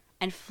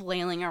and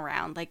flailing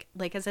around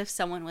like as if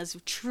someone was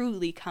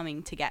truly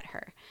coming to get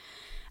her.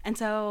 And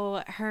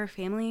so her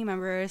family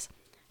members,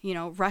 you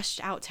know,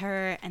 rushed out to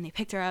her and they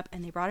picked her up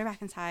and they brought her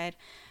back inside.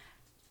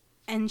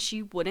 And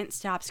she wouldn't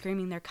stop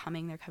screaming, they're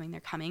coming, they're coming, they're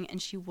coming.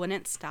 And she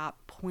wouldn't stop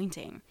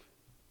pointing.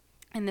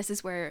 And this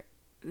is where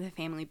the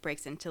family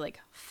breaks into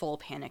like full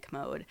panic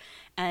mode.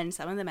 And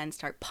some of the men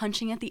start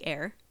punching at the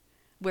air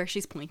where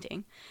she's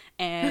pointing.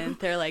 And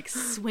they're like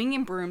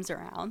swinging brooms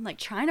around, like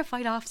trying to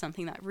fight off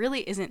something that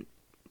really isn't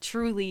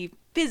truly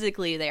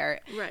physically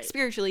there. Right.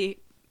 Spiritually,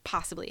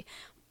 possibly.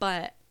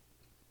 But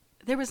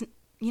there was,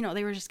 you know,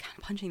 they were just kind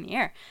of punching the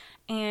air.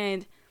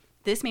 And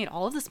this made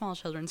all of the small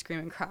children scream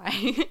and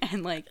cry.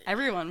 And, like,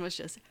 everyone was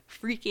just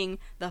freaking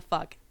the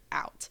fuck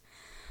out.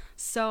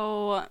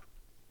 So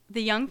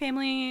the young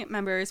family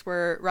members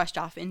were rushed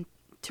off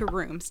into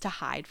rooms to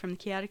hide from the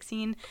chaotic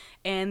scene.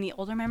 And the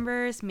older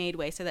members made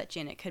way so that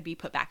Janet could be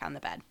put back on the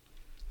bed.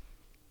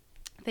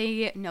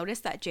 They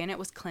noticed that Janet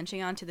was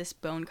clenching onto this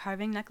bone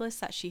carving necklace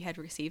that she had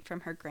received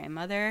from her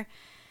grandmother.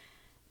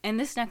 And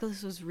this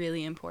necklace was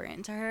really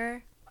important to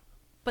her.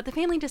 But the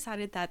family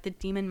decided that the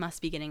demon must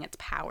be getting its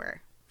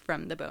power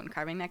from the bone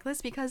carving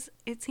necklace because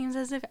it seems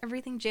as if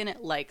everything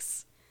Janet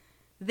likes,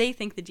 they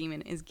think the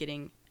demon is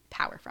getting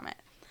power from it.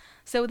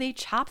 So they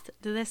chopped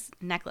this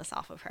necklace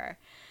off of her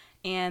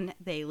and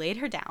they laid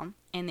her down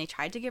and they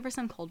tried to give her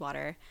some cold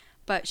water,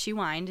 but she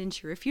whined and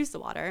she refused the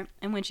water.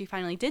 And when she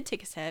finally did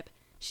take a sip,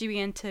 she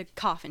began to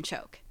cough and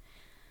choke.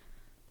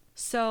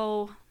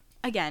 So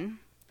again,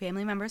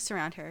 family members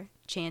surround her,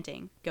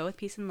 chanting, "Go with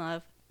peace and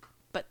love,"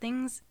 but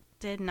things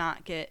did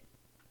not get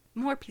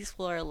more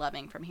peaceful or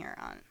loving from here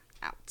on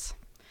out.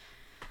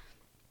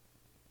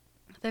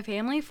 The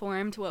family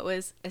formed what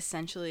was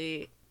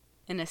essentially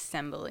an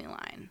assembly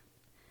line.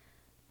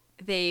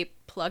 They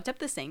plugged up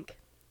the sink,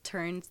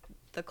 turned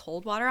the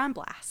cold water on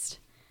blast,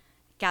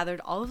 gathered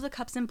all of the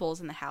cups and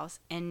bowls in the house,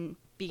 and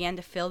began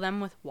to fill them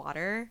with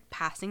water,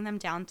 passing them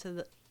down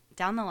the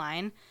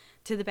line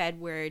to the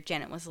bed where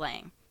Janet was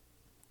laying.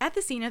 At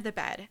the scene of the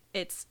bed,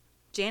 it's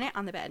Janet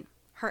on the bed,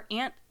 her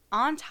aunt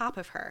on top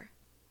of her,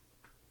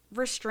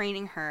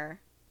 restraining her.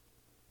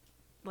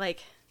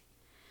 Like,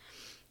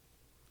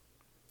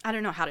 I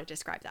don't know how to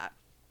describe that.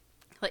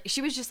 Like,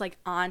 she was just, like,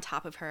 on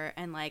top of her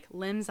and, like,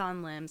 limbs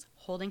on limbs,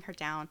 holding her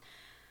down.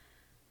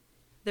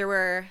 There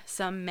were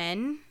some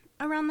men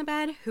around the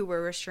bed who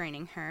were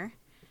restraining her.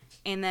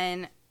 And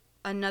then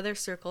another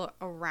circle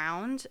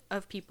around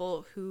of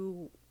people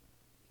who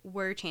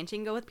were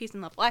chanting "Go with peace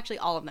and love." Well, actually,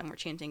 all of them were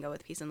chanting "Go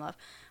with peace and love."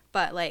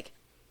 But, like,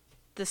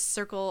 the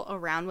circle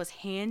around was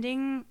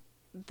handing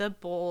the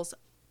bowls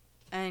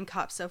and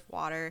cups of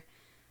water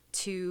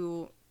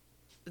to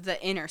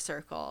the inner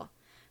circle,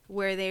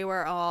 where they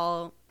were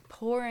all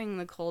pouring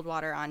the cold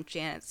water on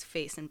Janet's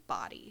face and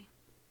body.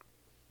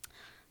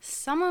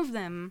 Some of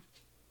them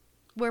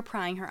were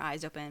prying her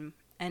eyes open,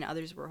 and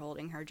others were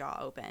holding her jaw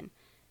open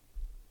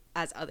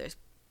as others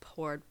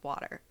poured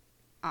water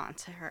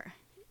onto her.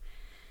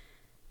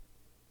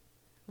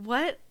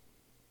 What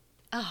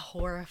a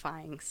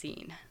horrifying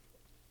scene.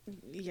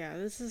 Yeah,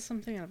 this is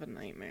something out of a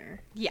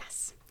nightmare.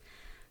 Yes.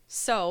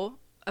 So,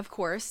 of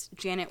course,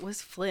 Janet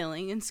was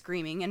flailing and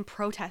screaming and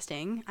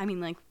protesting. I mean,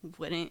 like,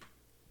 wouldn't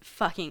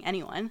fucking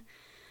anyone.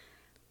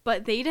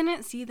 But they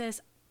didn't see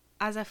this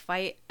as a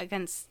fight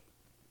against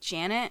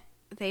Janet.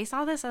 They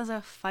saw this as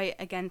a fight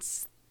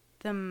against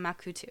the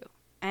Makutu.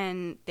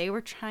 And they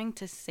were trying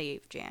to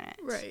save Janet.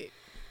 Right.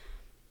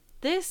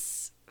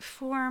 This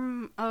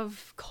form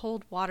of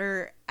cold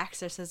water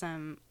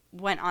exorcism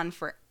went on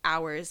for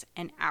hours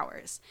and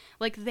hours.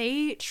 Like,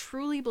 they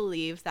truly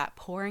believed that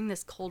pouring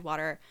this cold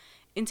water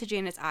into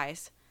Janet's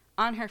eyes,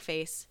 on her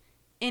face,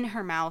 in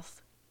her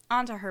mouth,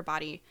 onto her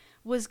body,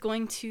 was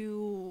going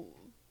to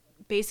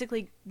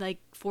basically, like,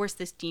 force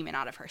this demon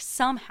out of her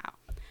somehow.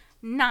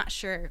 Not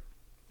sure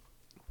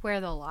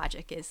where the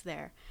logic is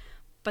there,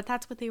 but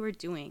that's what they were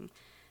doing.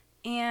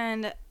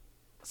 And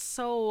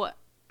so,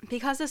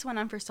 because this went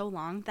on for so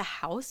long, the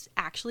house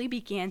actually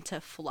began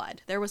to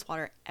flood. There was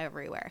water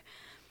everywhere.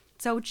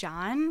 So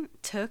John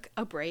took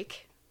a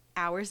break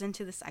hours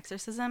into this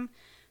exorcism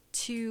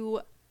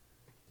to,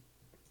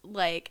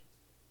 like,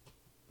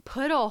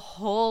 put a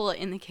hole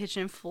in the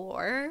kitchen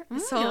floor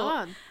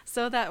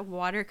so that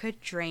water could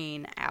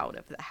drain out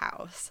of the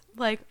house.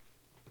 Like,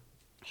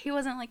 he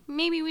wasn't like,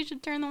 maybe we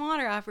should turn the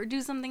water off or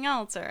do something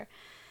else or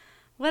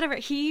whatever.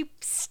 He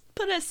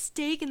put a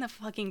stake in the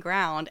fucking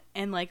ground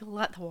and, like,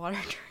 let the water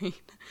drain.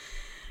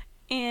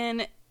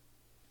 And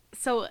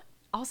so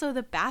also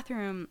the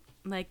bathroom,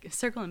 like,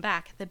 circling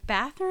back, the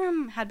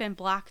bathroom had been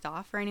blocked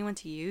off for anyone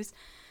to use.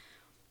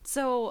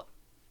 So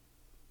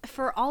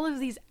for all of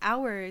these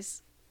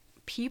hours,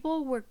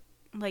 people were,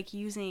 like,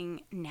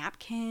 using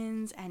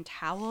napkins and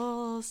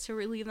towels to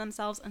relieve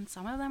themselves, and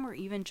some of them were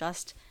even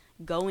just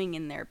going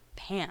in their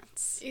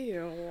pants.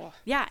 Ew.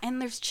 Yeah, and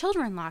there's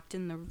children locked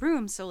in the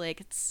room, so, like,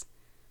 it's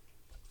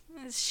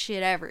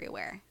shit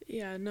everywhere.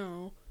 Yeah,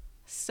 no.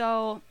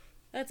 So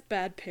That's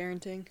bad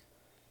parenting.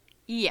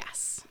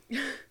 yes.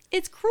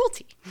 It's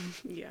cruelty.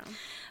 Yeah.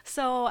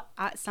 So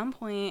at some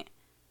point,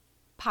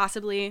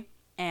 possibly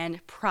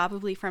and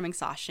probably from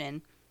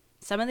exhaustion,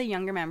 some of the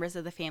younger members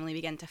of the family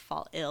began to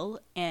fall ill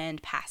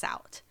and pass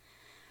out.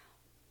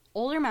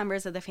 Older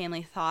members of the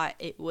family thought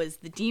it was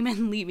the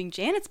demon leaving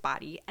Janet's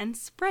body and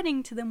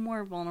spreading to the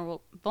more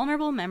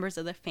vulnerable members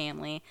of the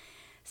family,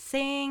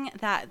 saying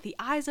that the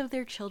eyes of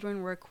their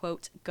children were,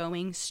 quote,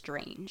 going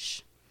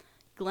strange.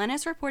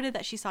 Glennis reported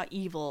that she saw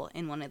evil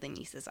in one of the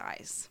niece's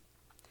eyes.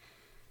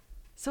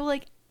 So,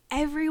 like,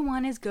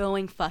 everyone is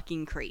going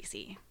fucking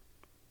crazy.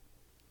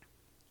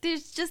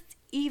 There's just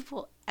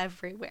evil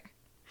everywhere.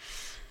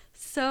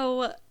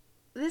 So,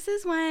 this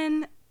is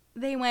when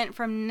they went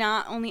from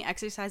not only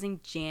exorcising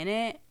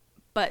Janet,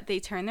 but they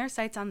turned their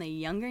sights on the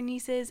younger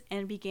nieces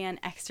and began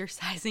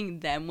exorcising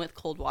them with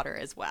cold water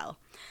as well.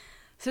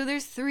 So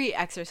there's 3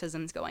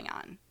 exorcisms going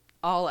on,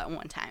 all at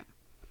one time.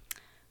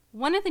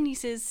 One of the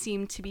nieces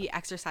seemed to be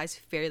exorcised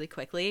fairly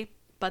quickly,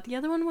 but the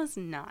other one was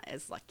not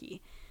as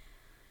lucky.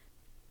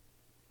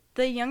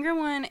 The younger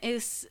one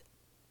is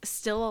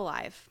still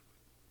alive,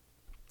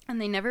 and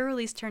they never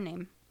released her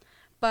name.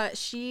 But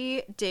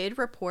she did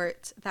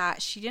report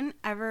that she didn't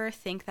ever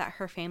think that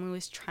her family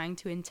was trying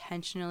to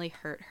intentionally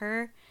hurt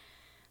her,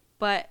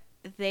 but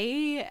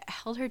they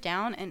held her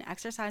down and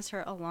exorcised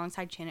her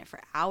alongside Janet for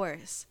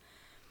hours.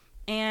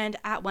 And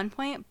at one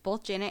point,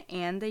 both Janet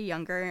and the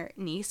younger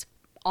niece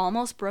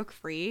almost broke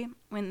free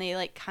when they,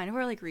 like, kind of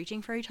were, like,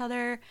 reaching for each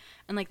other,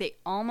 and, like, they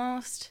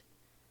almost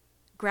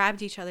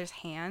grabbed each other's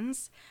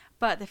hands.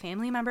 But the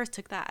family members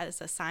took that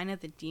as a sign of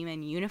the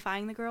demon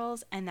unifying the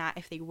girls, and that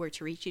if they were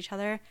to reach each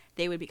other,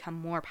 they would become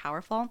more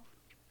powerful.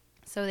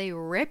 So they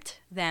ripped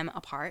them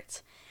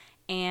apart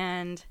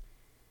and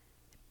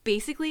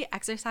basically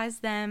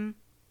exorcised them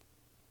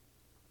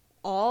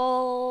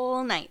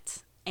all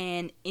night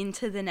and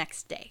into the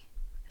next day.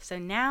 So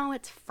now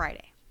it's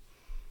Friday.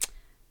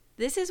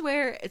 This is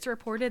where it's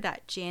reported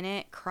that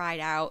Janet cried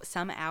out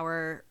some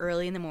hour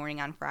early in the morning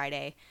on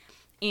Friday,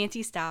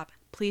 "Auntie, stop.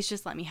 Please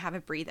just let me have a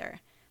breather."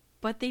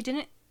 But they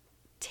didn't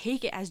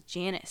take it as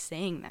Janet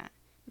saying that.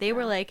 They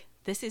were like,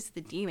 this is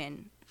the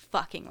demon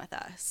fucking with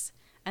us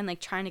and like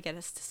trying to get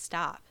us to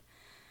stop.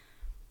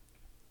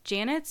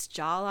 Janet's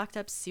jaw locked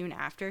up soon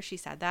after she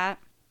said that,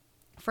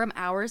 from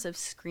hours of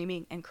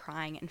screaming and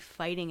crying and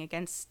fighting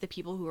against the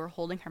people who were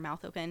holding her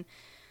mouth open.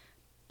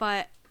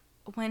 But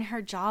when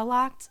her jaw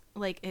locked,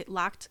 like it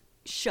locked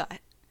shut,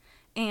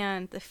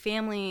 and the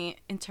family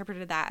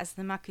interpreted that as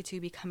the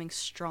Makutu becoming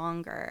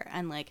stronger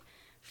and like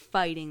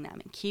fighting them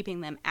and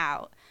keeping them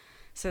out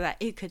so that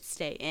it could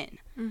stay in.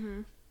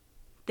 Mm-hmm.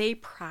 They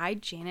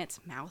pried Janet's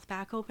mouth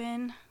back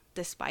open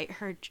despite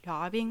her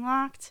jaw being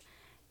locked,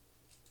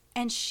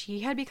 and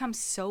she had become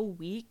so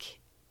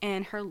weak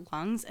and her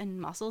lungs and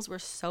muscles were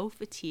so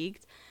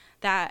fatigued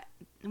that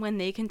when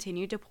they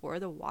continued to pour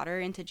the water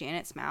into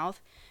Janet's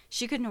mouth,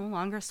 she could no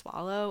longer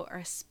swallow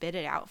or spit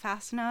it out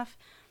fast enough,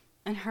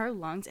 and her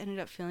lungs ended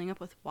up filling up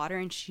with water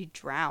and she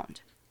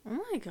drowned.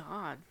 Oh my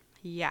God.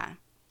 Yeah.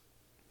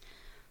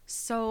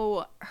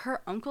 So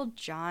her Uncle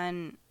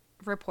John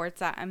reports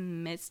that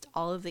amidst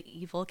all of the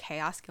evil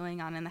chaos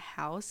going on in the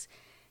house,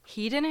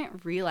 he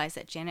didn't realize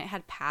that Janet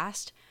had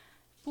passed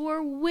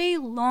for way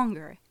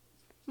longer.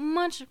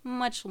 Much,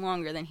 much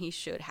longer than he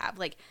should have.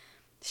 Like,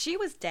 she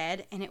was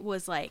dead, and it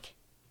was like,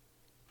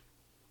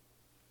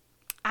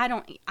 I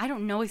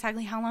don't know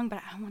exactly how long,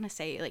 but I want to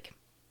say like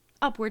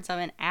upwards of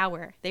an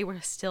hour. They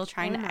were still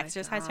trying to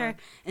exorcise her,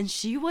 and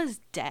she was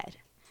dead.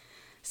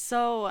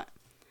 So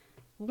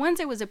once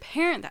it was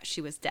apparent that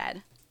she was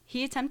dead,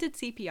 he attempted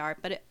CPR,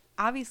 but it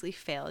obviously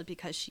failed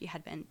because she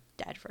had been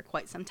dead for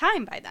quite some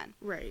time by then.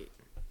 Right.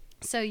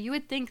 So you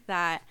would think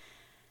that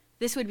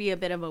this would be a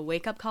bit of a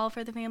wake-up call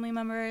for the family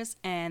members,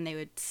 and they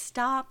would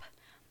stop,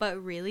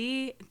 but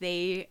really,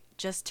 they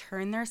just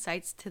turned their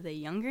sights to the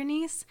younger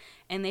niece,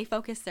 and they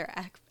focused their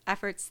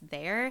efforts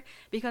there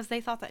because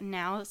they thought that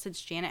now, since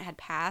Janet had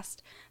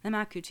passed, the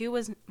Makutu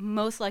was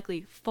most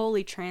likely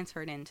fully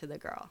transferred into the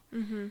girl.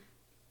 Mm-hmm.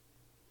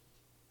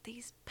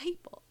 These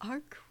people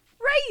are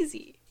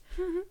crazy.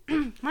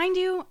 Mind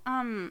you,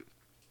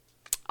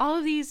 all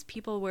of these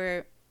people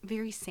were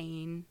very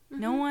sane.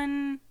 Mm-hmm. No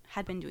one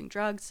had been doing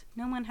drugs.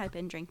 No one had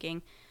been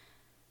drinking.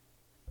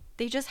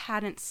 They just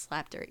hadn't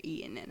slept or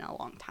eaten in a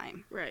long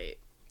time. Right.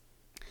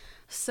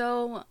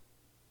 So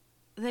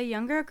the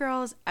younger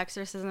girl's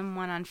exorcism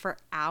went on for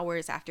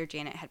hours after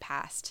Janet had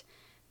passed.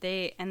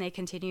 They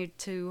continued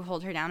to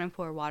hold her down and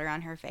pour water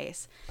on her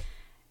face.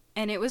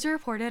 And it was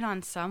reported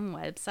on some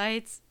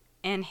websites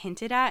and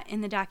hinted at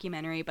in the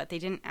documentary, but they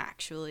didn't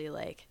actually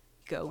like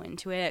go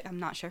into it. I'm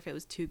not sure if it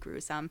was too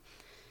gruesome.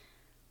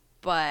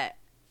 But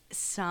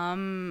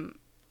some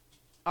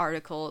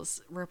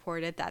articles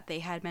reported that they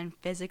had been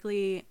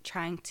physically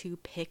trying to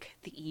pick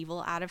the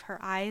evil out of her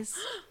eyes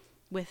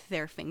with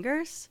their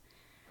fingers.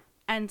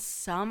 And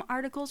some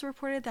articles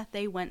reported that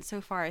they went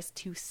so far as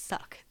to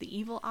suck the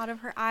evil out of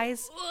her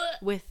eyes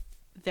with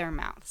their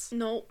mouths.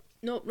 Nope.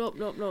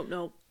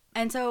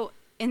 And so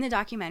in the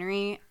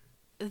documentary,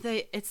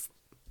 it's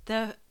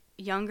the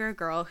younger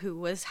girl who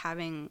was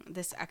having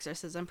this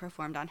exorcism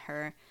performed on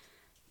her,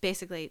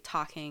 basically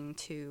talking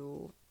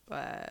to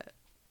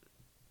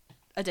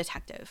a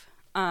detective.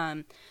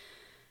 And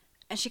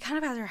she kind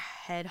of has her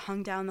head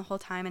hung down the whole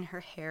time, and her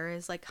hair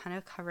is like kind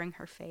of covering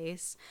her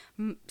face,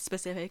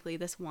 specifically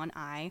this one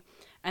eye.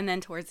 And then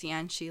towards the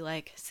end, she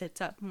like sits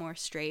up more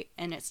straight,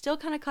 and it's still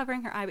kind of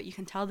covering her eye, but you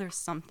can tell there's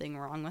something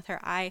wrong with her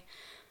eye.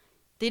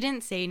 They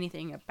didn't say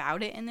anything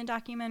about it in the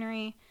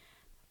documentary,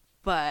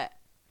 but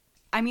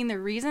I mean, the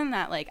reason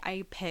that like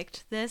I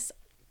picked this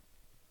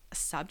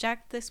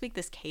subject this week,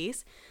 this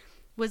case,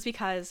 was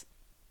because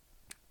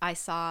I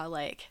saw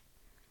like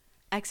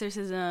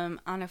exorcism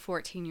on a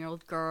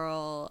 14-year-old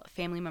girl,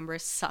 family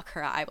members suck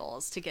her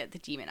eyeballs to get the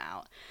demon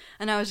out,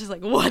 and I was just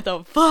like, what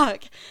the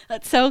fuck,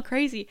 that's so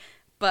crazy.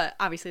 But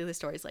obviously the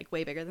story's like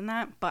way bigger than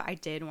that. But I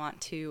did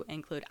want to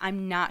include,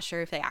 I'm not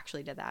sure if they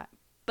actually did that,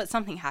 but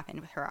something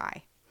happened with her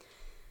eye.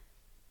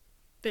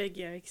 Big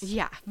yikes.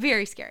 Yeah,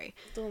 very scary.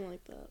 Don't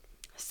like that.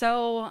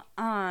 So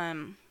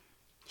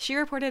she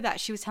reported that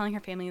she was telling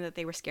her family that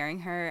they were scaring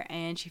her,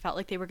 and she felt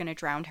like they were going to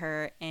drown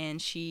her, and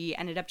she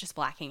ended up just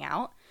blacking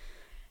out.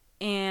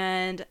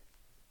 And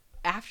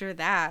after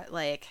that,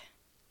 like,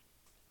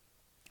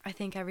 I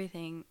think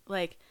everything,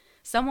 like,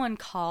 someone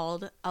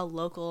called a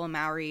local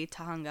Maori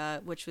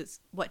Tahunga, which was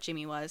what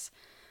Jimmy was,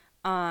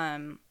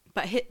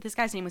 but this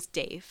guy's name was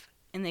Dave,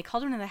 and they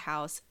called him to the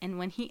house, and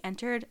when he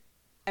entered,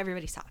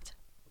 everybody stopped,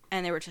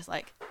 and they were just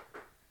like,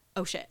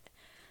 oh shit.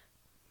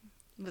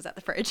 Was that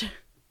the fridge?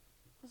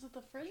 Was it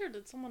the fridge, or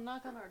did someone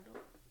knock on our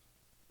door?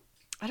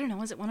 I don't know.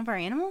 Was it one of our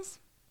animals?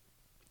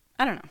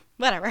 I don't know.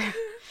 Whatever.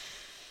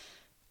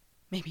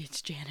 Maybe it's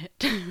Janet.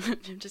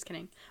 I'm just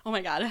kidding. Oh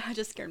my god, I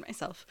just scared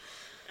myself.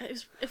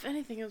 If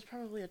anything, it was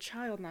probably a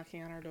child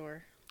knocking on our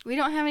door. We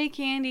don't have any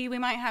candy. We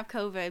might have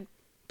COVID.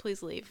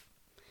 Please leave.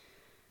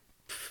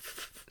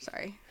 Sorry.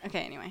 story.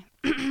 Okay, anyway.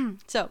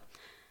 So,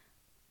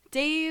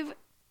 Dave,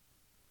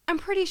 I'm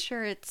pretty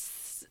sure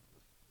it's...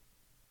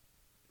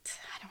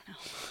 I don't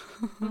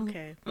know.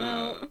 Okay.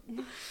 Well,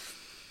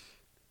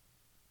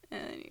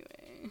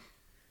 anyway.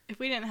 If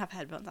we didn't have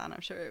headphones on,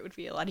 I'm sure it would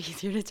be a lot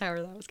easier to tell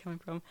where that was coming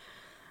from.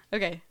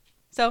 Okay,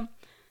 so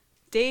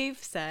Dave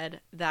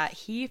said that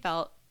he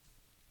felt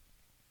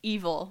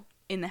evil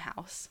in the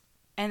house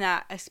and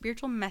that a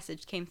spiritual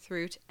message came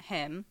through to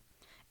him,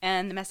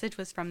 and the message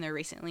was from their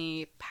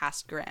recently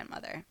passed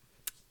grandmother.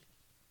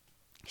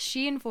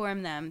 She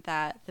informed them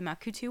that the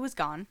Makutu was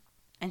gone,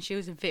 and she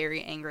was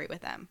very angry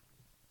with them.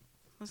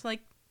 It was like,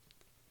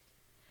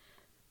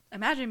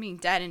 imagine being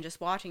dead and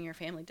just watching your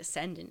family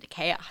descend into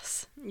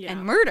chaos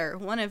and murder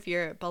one of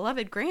your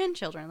beloved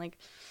grandchildren. Like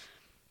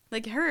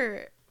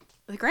her,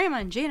 the grandma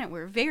and Janet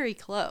were very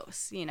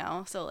close, you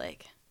know? So,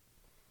 like,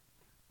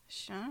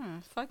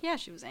 fuck yeah,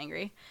 she was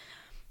angry.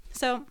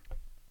 So,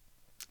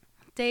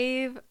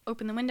 Dave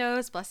opened the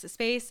windows, blessed his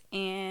face,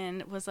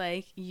 and was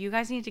like, you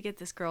guys need to get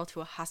this girl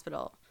to a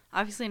hospital.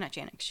 Obviously not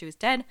Janet, 'cause she was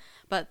dead,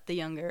 but the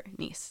younger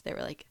niece. They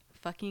were like,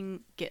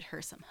 fucking get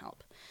her some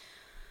help.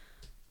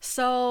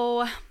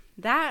 So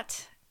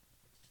that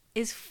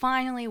is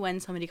finally when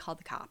somebody called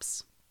the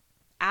cops.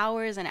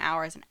 Hours and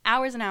hours and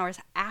hours and hours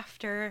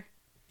after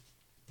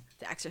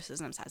the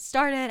exorcisms had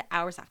started,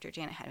 hours after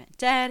Janet had been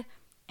dead,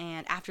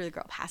 and after the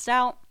girl passed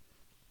out,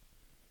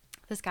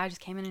 this guy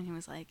just came in and he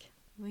was like,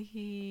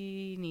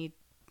 we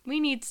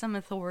need some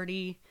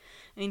authority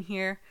in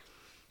here.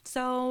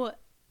 So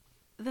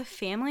the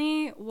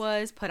family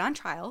was put on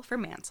trial for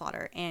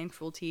manslaughter and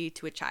cruelty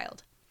to a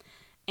child.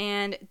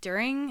 And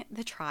during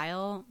the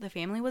trial, the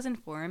family was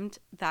informed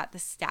that the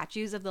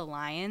statues of the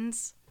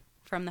lions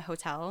from the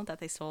hotel that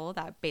they stole,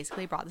 that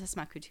basically brought this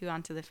Makutu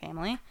onto the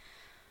family,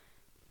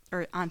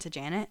 or onto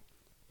Janet,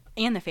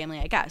 and the family,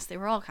 I guess, they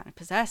were all kind of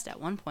possessed at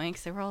one point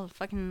because they were all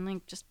fucking,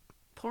 like, just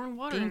pouring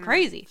water being in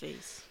crazy. her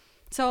face.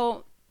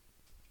 So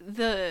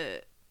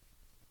the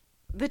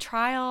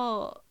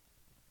trial,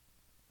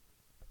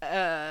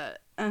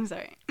 I'm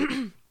sorry.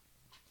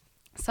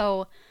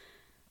 So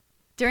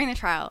during the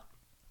trial,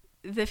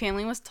 the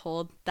family was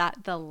told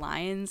that the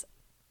lions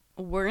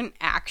weren't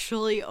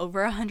actually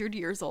over 100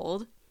 years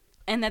old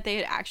and that they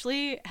had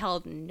actually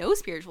held no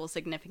spiritual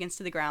significance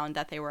to the ground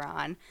that they were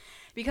on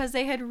because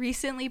they had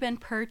recently been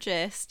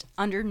purchased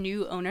under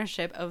new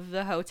ownership of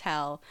the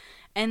hotel,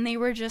 and they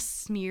were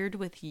just smeared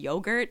with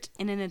yogurt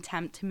in an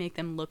attempt to make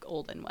them look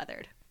old and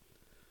weathered.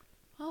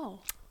 Oh.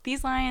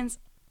 These lions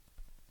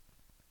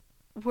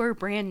were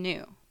brand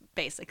new,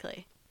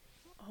 basically.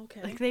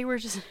 Okay. Like, they were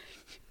just...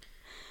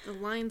 The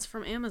lions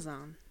from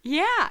Amazon.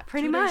 Yeah,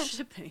 pretty much.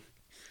 Shipping.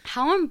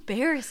 How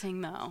embarrassing,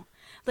 though.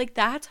 Like,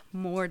 that's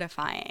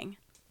mortifying.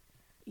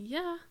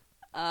 Yeah.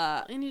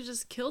 And you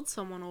just killed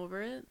someone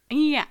over it.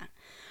 Yeah.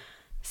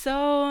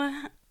 So,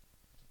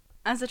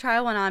 as the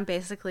trial went on,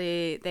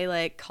 basically, they,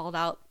 like, called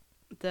out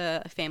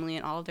the family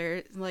and all of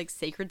their, like,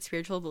 sacred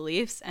spiritual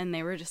beliefs, and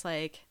they were just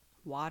like,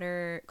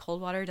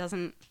 cold water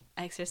doesn't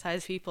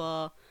exorcise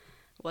people.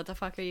 What the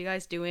fuck are you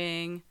guys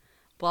doing?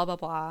 Blah, blah,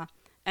 blah.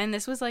 And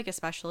this was, like,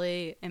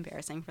 especially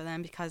embarrassing for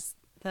them because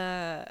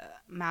the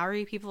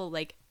Maori people,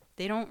 like,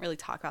 they don't really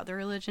talk about their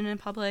religion in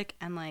public,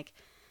 and, like,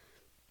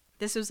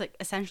 this was, like,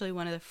 essentially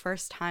one of the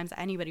first times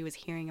anybody was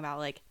hearing about,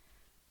 like,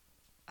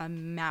 a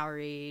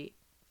Maori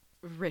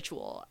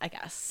ritual, I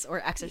guess,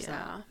 or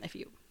exorcism,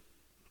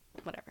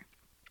 whatever.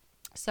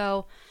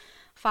 So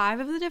 5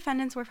 of the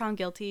defendants were found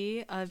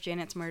guilty of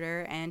Janet's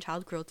murder and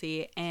child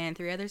cruelty, and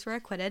 3 others were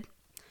acquitted.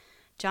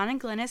 John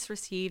and Glennis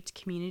received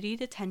community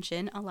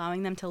detention,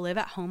 allowing them to live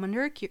at home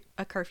under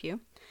a curfew,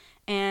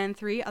 and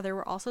 3 other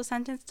were also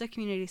sentenced to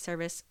community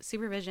service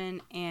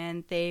supervision,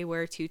 and they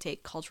were to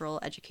take cultural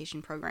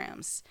education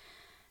programs.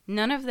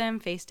 None of them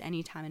faced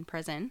any time in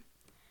prison,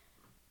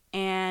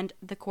 and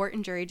the court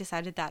and jury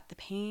decided that the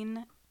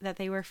pain that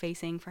they were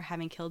facing for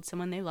having killed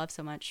someone they loved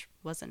so much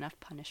was enough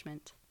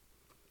punishment.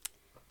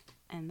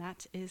 And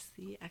that is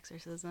the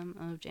exorcism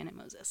of Janet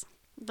Moses.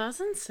 That's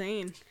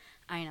insane.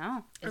 I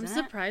know. I'm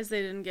surprised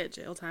they didn't get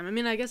jail time. I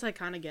mean, I guess I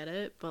kind of get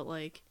it, but,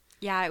 like...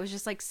 Yeah, it was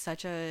just, like,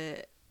 such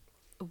a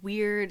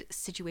weird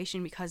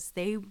situation because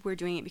they were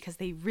doing it because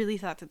they really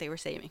thought that they were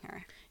saving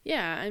her.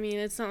 Yeah, I mean,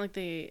 it's not like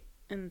they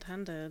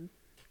intended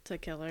to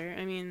kill her.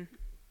 I mean...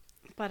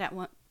 But at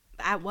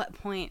what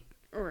point...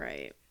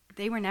 Right.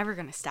 They were never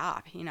going to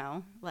stop, you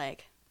know?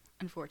 Like,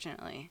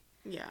 unfortunately.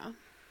 Yeah.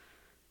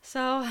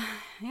 So,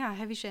 yeah,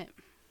 heavy shit.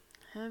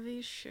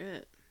 Heavy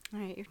shit. All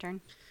right, your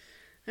turn.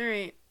 All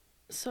right.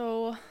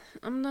 So,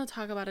 I'm going to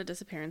talk about a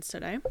disappearance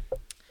today.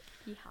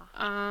 Yeah.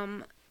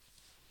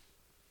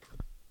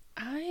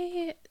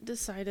 I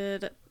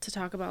decided to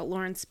talk about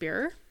Lauren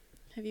Spierer.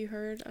 Have you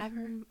heard of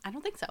her? I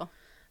don't think so.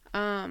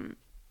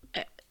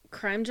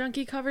 Crime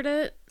Junkie covered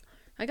it.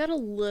 I got a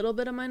little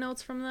bit of my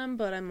notes from them,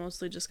 but I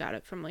mostly just got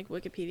it from, like,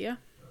 Wikipedia.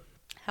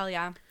 Hell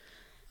yeah.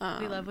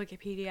 We love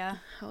Wikipedia.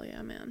 Hell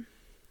yeah, man.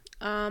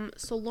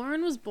 So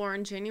Lauren was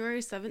born January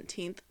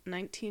 17th,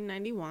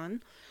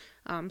 1991.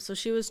 So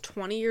she was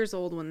 20 years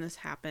old when this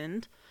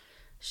happened.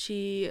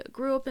 She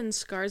grew up in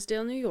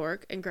Scarsdale, New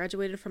York, and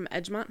graduated from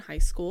Edgemont High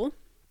School,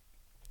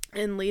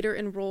 and later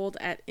enrolled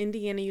at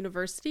Indiana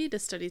University to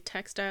study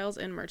textiles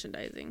and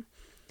merchandising.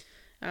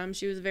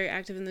 She was very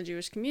active in the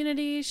Jewish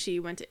community. She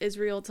went to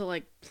Israel to,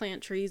 like,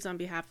 plant trees on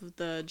behalf of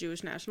the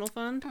Jewish National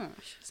Fund. Oh,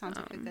 she sounds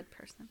like a good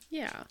person.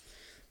 Yeah.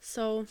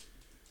 So,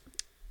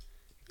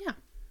 yeah.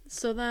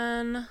 So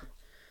then,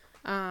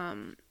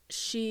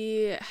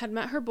 she had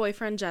met her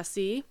boyfriend,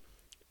 Jesse,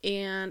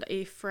 and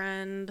a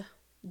friend,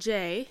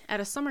 Jay, at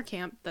a summer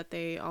camp that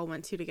they all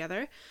went to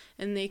together.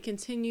 And they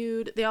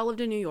all lived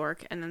in New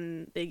York, and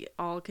then they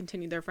all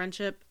continued their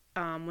friendship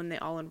when they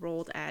all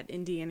enrolled at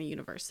Indiana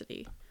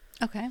University.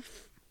 Okay.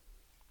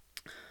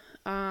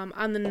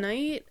 On the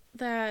night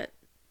that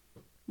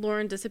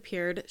Lauren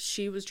disappeared,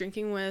 she was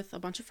drinking with a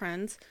bunch of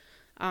friends.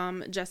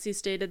 Jesse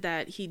stated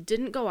that he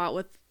didn't go out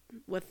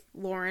with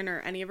Lauren or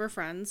any of her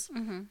friends,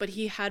 but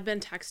he had been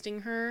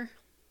texting her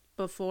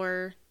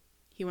before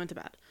he went to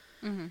bed.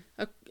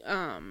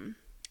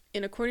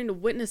 And according to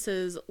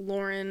witnesses,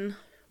 Lauren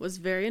was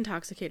very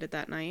intoxicated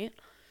that night.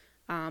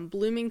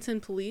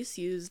 Bloomington police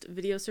used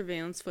video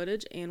surveillance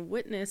footage and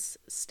witness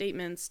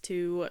statements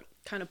to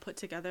kind of put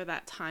together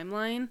that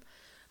timeline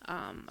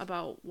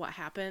about what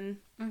happened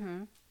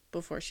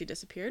before she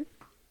disappeared.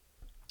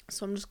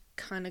 So I'm just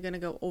kind of going to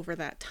go over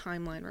that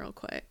timeline real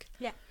quick.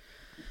 Yeah.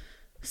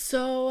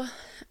 So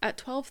at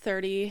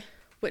 12:30,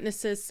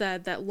 witnesses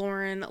said that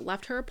Lauren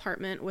left her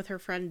apartment with her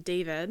friend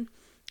David,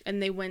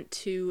 and they went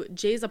to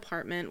Jay's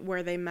apartment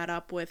where they met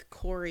up with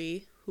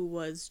Corey, who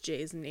was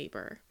Jay's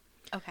neighbor.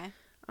 Okay.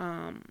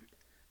 I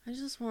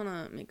just want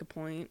to make a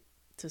point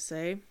to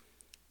say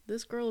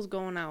this girl is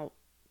going out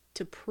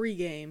to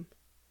pregame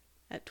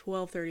at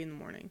 12:30 in the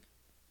morning.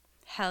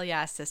 Hell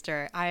yeah,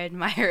 sister. I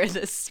admire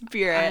the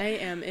spirit. I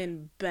am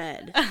in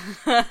bed.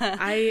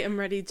 I am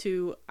ready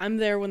to... I'm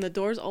there when the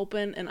doors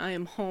open, and I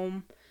am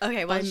home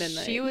Okay, well, by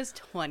midnight. she was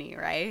 20,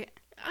 right?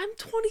 I'm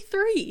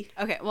 23.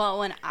 Okay, well,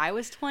 when I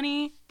was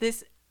 20,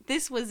 this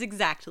was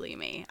exactly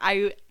me.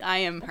 I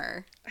am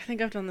her. I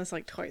think I've done this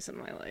like twice in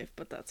my life,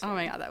 but that's fine. Oh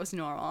my god, that was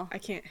normal. I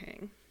can't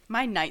hang.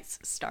 My nights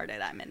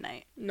started at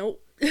midnight.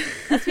 Nope.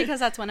 That's because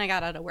that's when I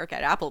got out of work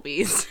at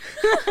Applebee's.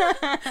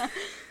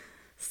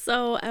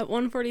 So at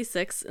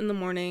 1:46 in the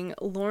morning,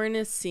 Lauren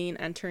is seen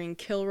entering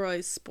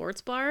Kilroy's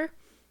Sports Bar,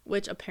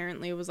 which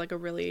apparently was like a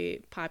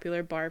really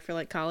popular bar for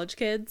like college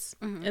kids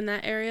in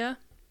that area.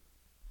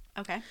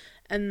 Okay.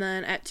 And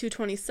then at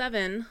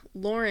 2:27,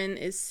 Lauren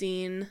is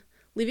seen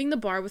leaving the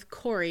bar with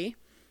Corey.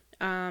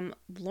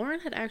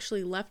 Lauren had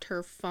actually left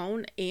her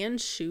phone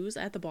and shoes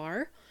at the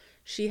bar.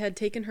 She had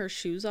taken her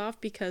shoes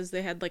off because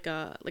they had like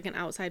an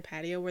outside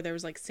patio where there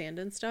was like sand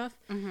and stuff.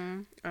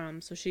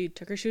 So she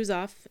took her shoes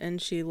off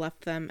and she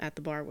left them at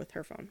the bar with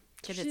her phone.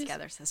 Get it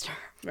together, sister.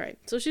 Right.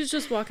 So she's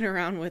just walking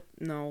around with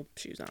no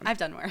shoes on. I've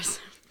done worse.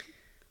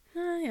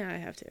 Yeah, I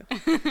have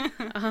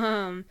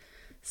too.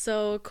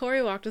 So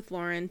Corey walked with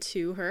Lauren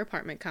to her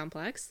apartment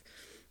complex.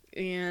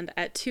 And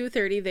at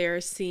 2:30, they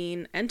are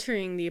seen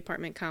entering the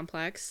apartment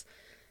complex.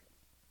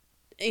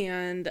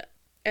 And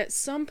at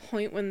some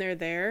point when they're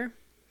there,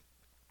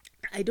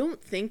 I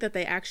don't think that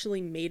they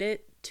actually made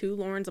it to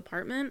Lauren's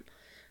apartment.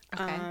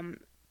 Okay.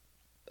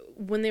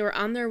 When they were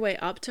on their way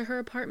up to her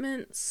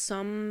apartment,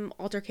 some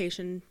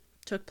altercation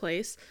took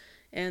place,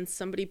 and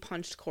somebody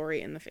punched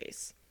Corey in the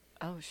face.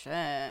 Oh,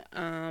 shit.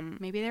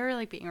 Maybe they were,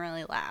 like, being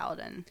really loud,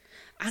 and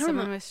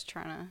someone was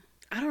trying to...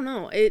 I don't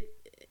know. It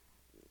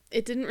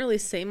didn't really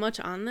say much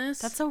on this.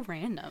 That's so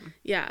random.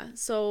 Yeah,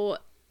 so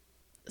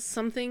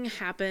something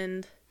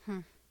happened,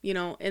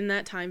 in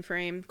that time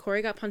frame.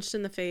 Corey got punched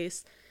in the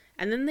face,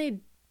 and then they,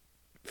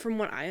 from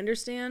what I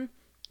understand,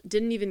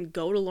 didn't even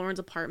go to Lauren's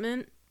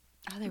apartment.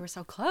 Oh, they were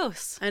so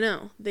close. I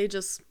know. They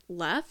just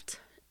left,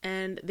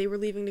 and they were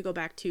leaving to go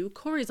back to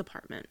Corey's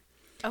apartment.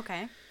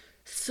 Okay.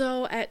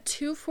 So at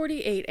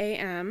 2:48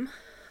 a.m.,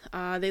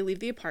 they leave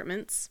the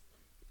apartments,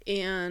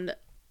 and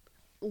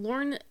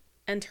Lauren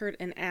entered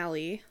an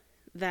alley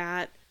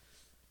that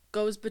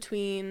goes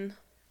between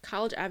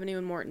College Avenue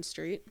and Morton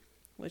Street,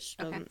 which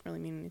doesn't really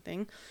mean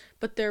anything.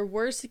 But there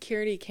were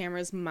security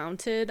cameras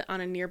mounted on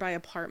a nearby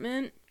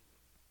apartment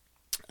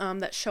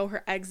that show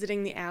her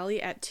exiting the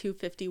alley at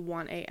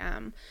 2:51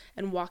 a.m.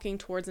 and walking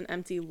towards an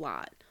empty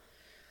lot.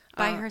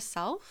 By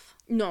herself?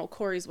 No,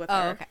 Corey's with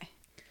Oh, her. okay.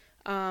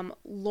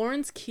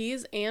 Lauren's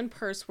keys and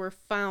purse were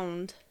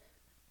found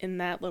in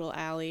that little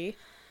alley.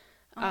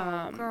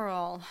 Oh,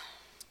 girl.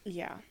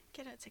 Yeah.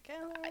 Get it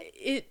together.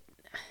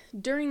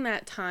 During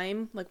that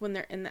time, like when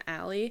they're in the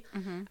alley,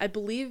 I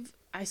believe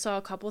I saw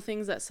a couple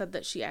things that said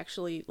that she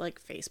actually like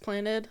face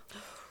planted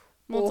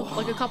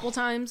like a couple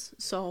times.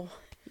 So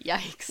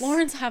yikes.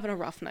 Lauren's having a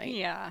rough night.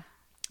 Yeah.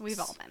 We've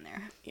all been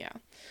there. Yeah.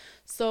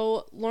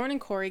 So Lauren and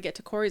Corey get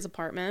to Corey's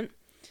apartment,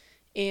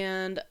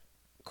 and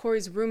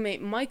Corey's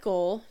roommate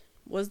Michael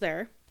was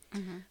there.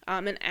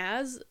 And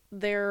as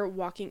they're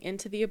walking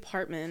into the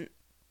apartment,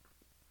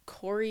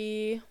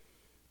 Corey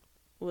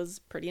was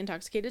pretty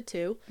intoxicated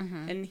too,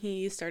 and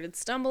he started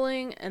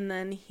stumbling, and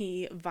then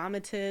he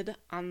vomited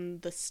on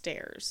the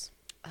stairs.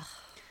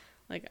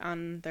 like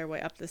on their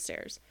way up the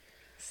stairs.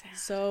 Sad.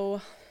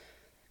 So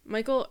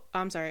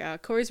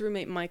Corey's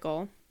roommate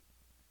Michael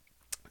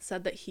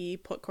said that he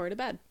put Corey to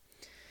bed.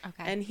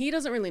 Okay. And he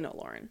doesn't really know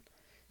Lauren.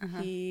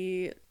 Uh-huh.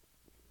 He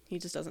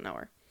just doesn't know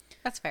her.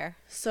 That's fair.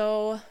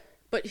 So,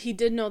 but he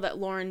did know that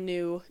Lauren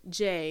knew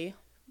Jay,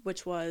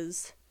 which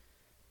was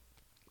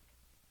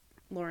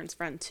Lauren's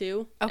friend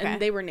too. Okay.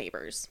 And they were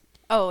neighbors.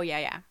 Oh,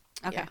 yeah.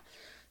 Okay. Yeah.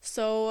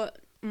 So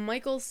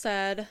Michael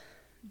said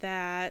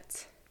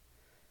that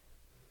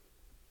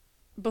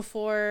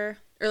before,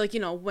 or like,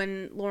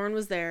 when Lauren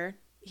was there,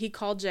 he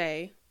called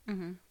Jay,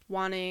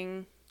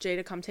 wanting Jay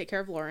to come take care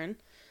of Lauren.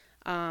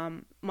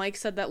 Mike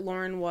said that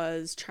Lauren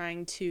was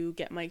trying to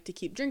get Mike to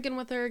keep drinking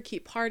with her,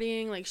 keep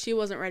partying. Like, she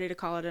wasn't ready to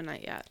call it a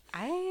night yet.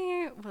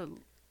 I would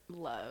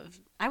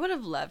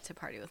have loved to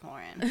party with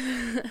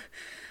Lauren.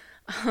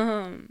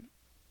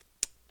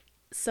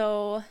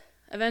 So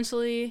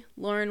eventually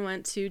Lauren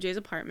went to Jay's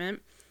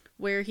apartment,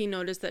 where he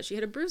noticed that she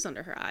had a bruise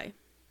under her eye.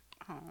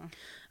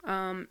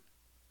 Oh.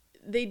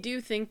 They do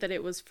think that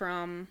it was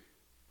from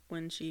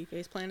when she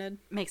face planted.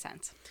 Makes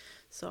sense.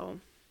 So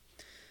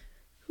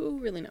who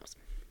really knows?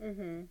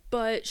 Mm-hmm.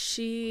 But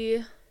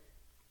she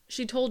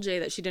told Jay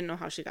that she didn't know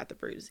how she got the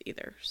bruise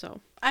either. So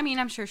I mean,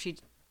 I'm sure she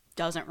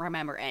doesn't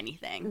remember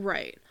anything.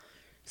 right.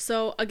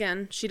 So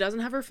again, she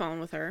doesn't have her phone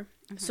with her.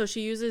 So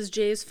she uses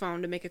Jay's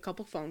phone to make a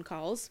couple phone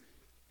calls.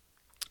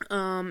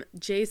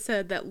 Jay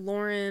said that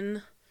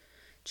Lauren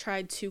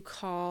tried to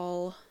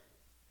call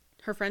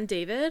her friend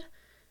David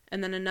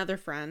and then another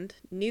friend.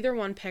 Neither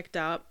one picked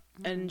up,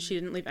 and she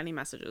didn't leave any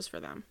messages for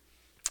them.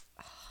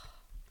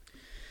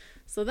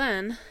 So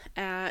then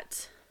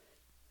at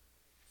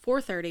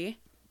 4:30,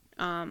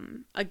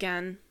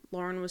 again,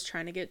 Lauren was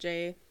trying to get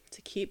Jay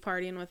to keep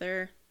partying with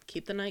her,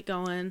 keep the night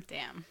going.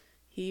 Damn.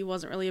 He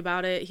wasn't really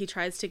about it. He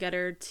tries to get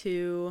her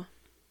to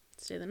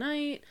stay the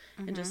night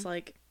and just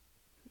like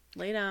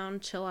lay down,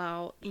 chill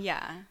out.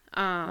 Yeah.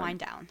 Wind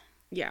down.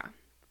 Yeah.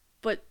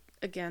 But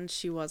again,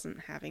 she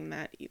wasn't having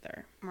that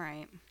either.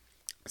 Right.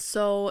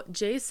 So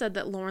Jay said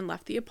that Lauren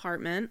left the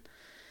apartment,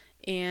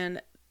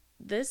 and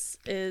this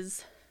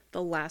is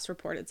the last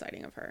reported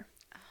sighting of her.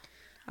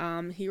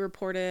 He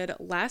reported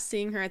last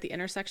seeing her at the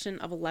intersection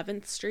of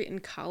 11th Street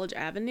and College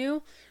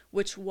Avenue,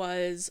 which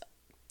was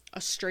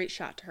a straight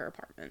shot to her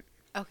apartment.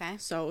 Okay.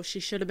 So she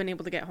should have been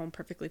able to get home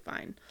perfectly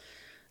fine.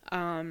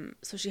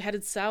 So she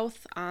headed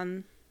south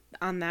on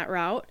that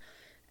route,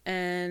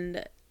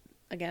 and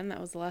again, that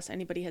was the last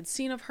anybody had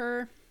seen of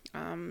her.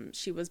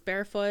 She was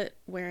barefoot,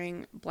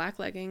 wearing black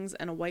leggings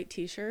and a white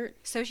t-shirt.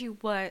 So she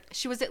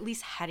was at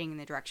least heading in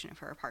the direction of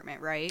her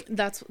apartment, right?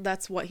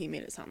 That's what he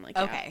made it sound like.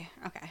 Okay.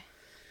 Yeah. Okay.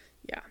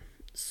 Yeah.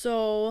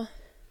 So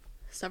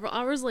several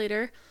hours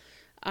later,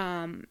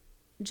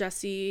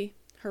 Jesse,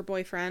 her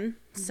boyfriend,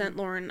 sent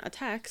Lauren a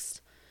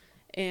text,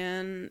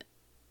 and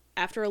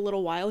after a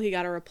little while he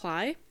got a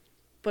reply,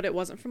 but it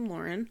wasn't from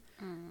Lauren.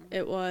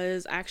 It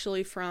was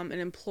actually from an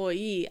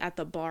employee at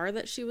the bar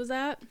that she was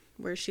at,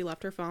 where she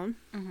left her phone.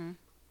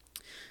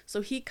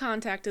 So he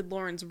contacted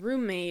Lauren's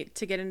roommate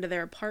to get into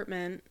their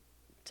apartment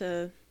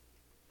to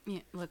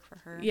look for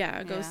her.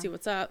 Go see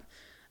what's up.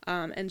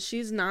 And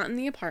she's not in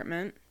the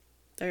apartment.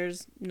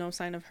 There's no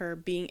sign of her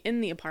being in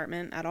the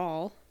apartment at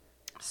all.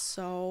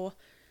 So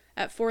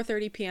at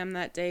 4:30 p.m.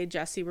 that day,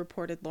 Jesse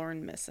reported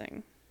Lauren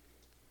missing.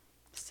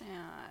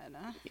 Sad.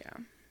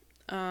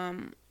 Yeah.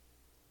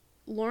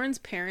 Lauren's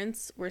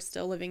parents were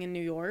still living in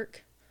New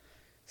York.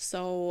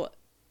 So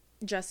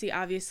Jesse,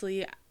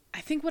 obviously,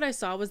 I think what I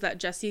saw was that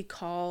Jesse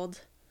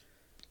called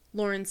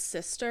Lauren's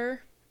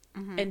sister,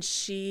 and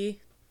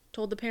she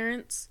told the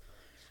parents.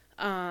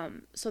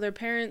 So their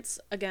parents,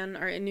 again,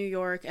 are in New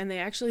York, and they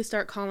actually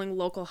start calling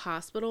local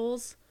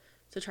hospitals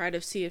to try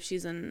to see if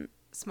she's in...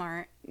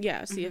 Smart.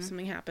 Yeah, see if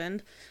something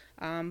happened.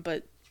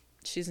 But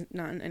she's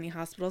not in any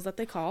hospitals that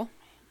they call.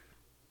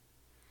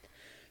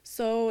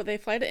 So they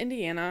fly to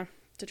Indiana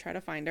to try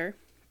to find her.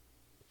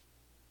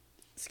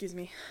 Excuse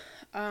me.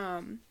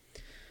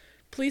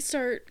 Police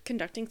start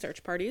conducting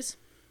search parties.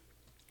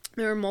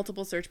 There were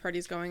multiple search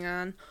parties going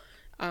on.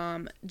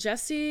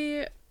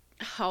 Jesse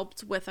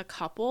helped with a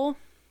couple,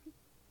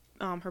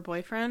 her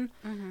boyfriend,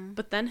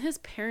 but then his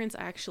parents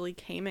actually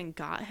came and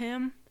got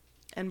him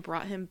and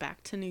brought him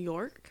back to New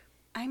York.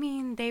 I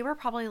mean, they were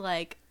probably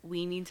like,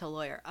 we need to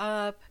lawyer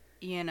up,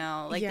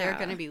 they're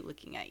going to be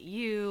looking at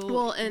you.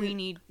 Well, and we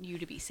need you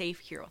to be safe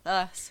here with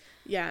us.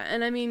 Yeah,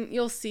 and I mean,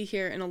 you'll see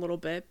here in a little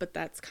bit, but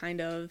that's kind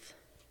of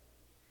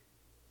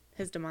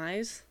his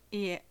demise.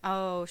 Yeah.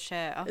 Oh,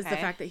 shit. Okay. Is the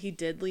fact that he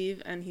did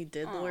leave and he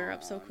did lawyer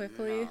up so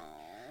quickly.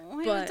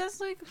 No. But that's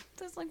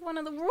like one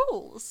of the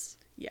rules.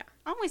 Yeah.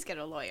 Always get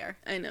a lawyer.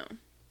 I know.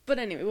 But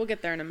anyway, we'll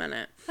get there in a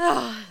minute.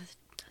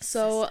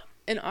 So,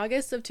 in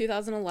August of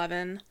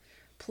 2011,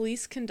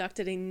 police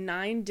conducted a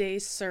 9-day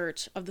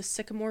search of the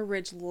Sycamore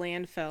Ridge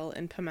landfill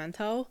in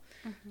Pimento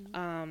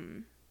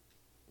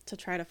to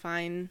try to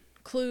find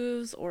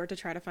clues or to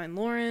try to find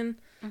Lauren.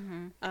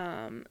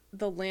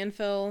 The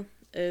landfill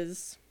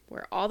is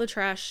where all the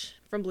trash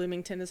from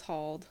Bloomington is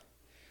hauled.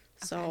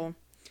 So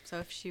So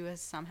if she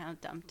was somehow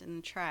dumped in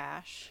the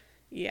trash,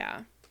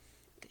 Yeah.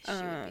 she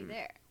would be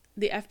there.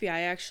 The FBI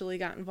actually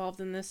got involved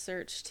in this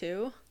search,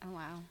 too. Oh,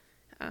 wow.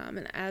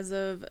 And as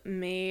of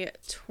May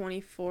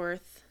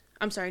 24th...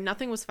 I'm sorry,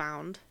 nothing was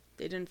found.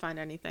 They didn't find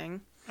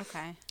anything.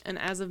 Okay. And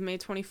as of May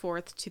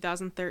 24th,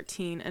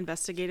 2013,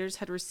 investigators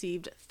had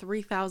received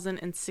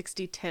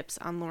 3,060 tips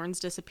on Lauren's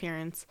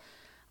disappearance.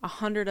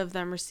 100 of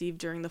them received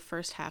during the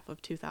first half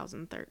of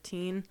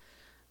 2013.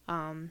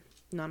 None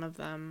of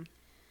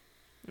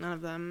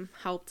them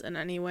helped in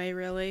any way,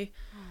 really.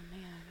 Oh,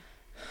 man.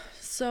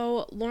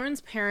 So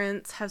Lauren's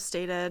parents have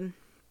stated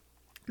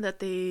that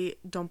they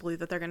don't believe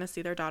that they're going to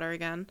see their daughter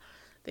again.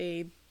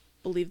 They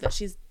believe that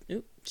she's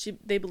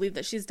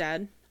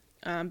dead.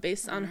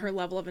 Based on her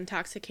level of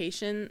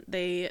intoxication,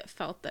 they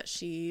felt that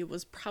she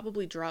was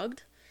probably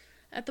drugged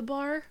at the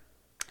bar.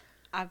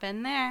 I've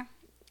been there.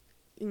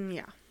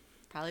 Yeah.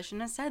 Probably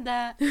shouldn't have said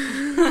that.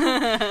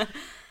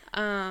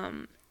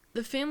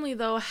 The family,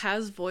 though,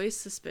 has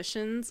voiced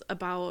suspicions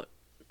about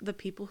the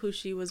people who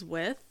she was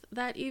with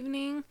that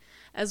evening,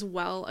 as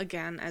well,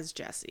 again, as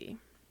Jesse.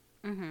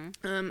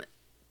 Mm-hmm.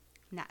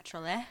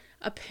 Naturally.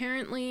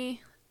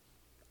 Apparently,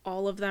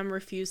 all of them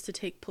refused to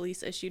take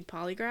police-issued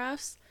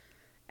polygraphs,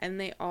 and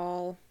they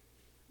all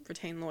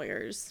retain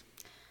lawyers.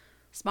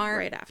 Smart.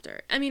 Right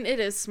after. I mean, it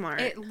is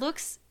smart. It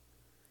looks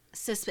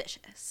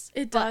suspicious.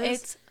 It does. But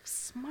it's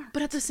smart.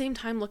 But at the same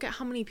time, look at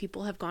how many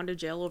people have gone to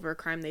jail over a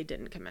crime they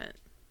didn't commit.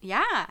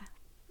 Yeah.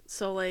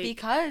 So, like...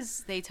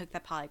 Because they took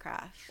the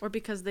polygraph. Or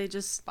because they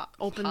just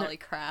opened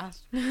Polygraph.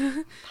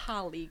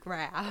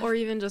 Polygraph. Or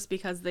even just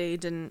because they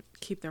didn't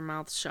keep their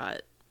mouths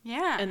shut.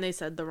 Yeah. And they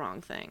said the wrong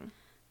thing.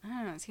 I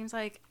don't know. It seems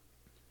like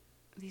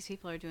these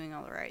people are doing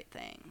all the right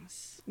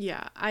things.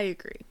 Yeah, I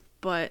agree.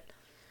 But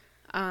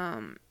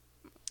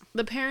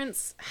the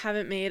parents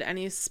haven't made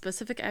any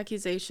specific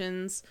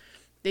accusations.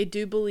 They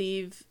do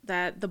believe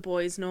that the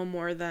boys know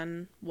more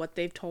than what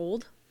they've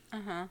told.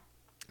 Uh-huh.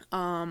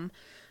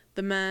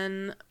 The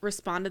men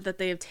responded that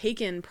they have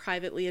taken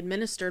privately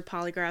administered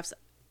polygraphs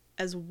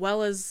as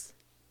well as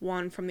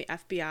one from the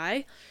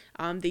FBI.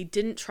 They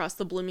didn't trust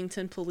the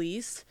Bloomington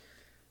police.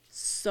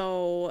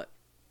 So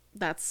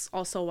that's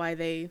also why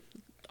they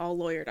all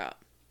lawyered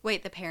up.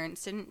 Wait, the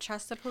parents didn't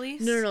trust the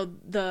police? No.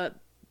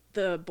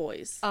 The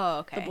boys. Oh,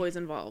 okay. The boys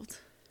involved.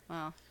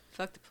 Well,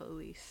 fuck the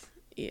police.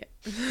 Yeah.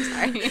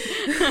 Sorry.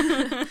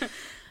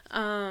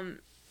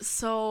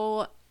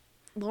 So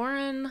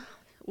Lauren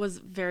was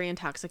very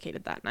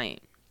intoxicated that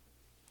night.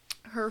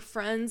 Her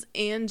friends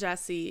and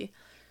Jesse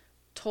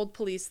told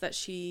police that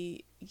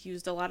she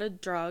used a lot of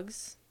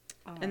drugs.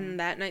 Oh. And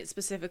that night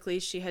specifically,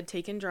 she had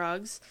taken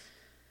drugs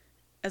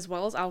as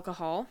well as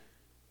alcohol.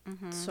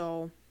 Mm-hmm.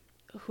 So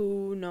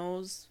who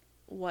knows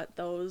what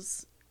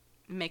those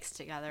mixed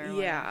together.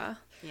 Yeah.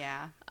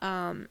 Yeah.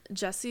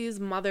 Jesse's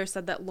mother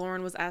said that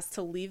Lauren was asked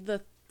to leave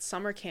the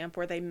summer camp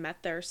where they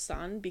met their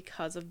son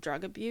because of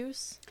drug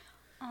abuse.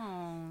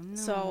 Oh, no.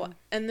 So,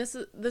 and this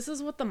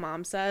is what the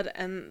mom said,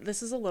 and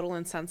this is a little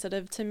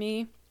insensitive to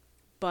me,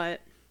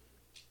 but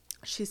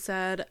she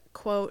said,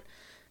 quote,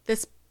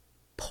 "This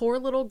poor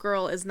little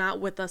girl is not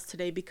with us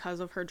today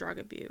because of her drug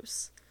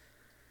abuse."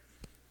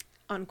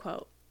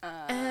 Unquote.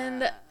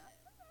 And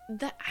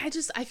that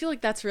I feel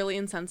like that's really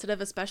insensitive,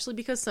 especially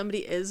because somebody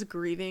is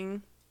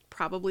grieving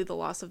probably the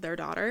loss of their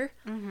daughter.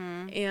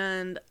 Mm-hmm.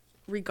 And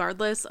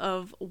regardless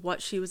of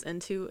what she was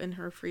into in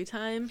her free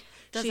time,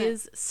 she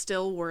is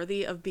still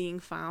worthy of being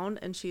found,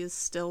 and she is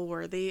still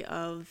worthy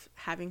of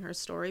having her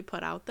story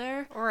put out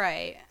there.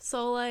 Right.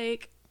 So,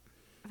 like...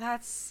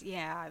 that's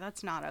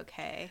not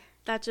okay.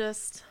 That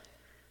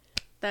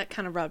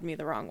kind of rubbed me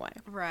the wrong way.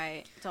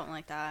 Right. Don't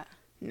like that.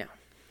 No.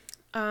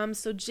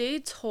 So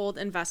Jade told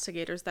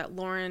investigators that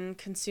Lauren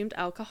consumed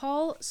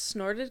alcohol,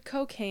 snorted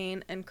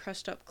cocaine, and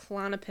crushed up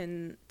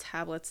Klonopin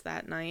tablets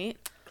that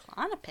night.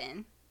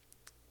 Klonopin?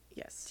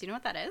 Yes. Do you know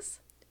what that is?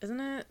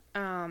 Isn't it?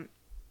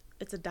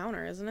 It's a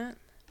downer, isn't it?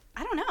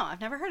 I don't know.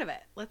 I've never heard of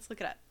it. Let's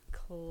look it up.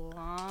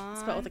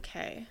 It's spelled with a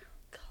K.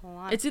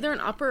 Klonopin. It's either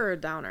an upper or a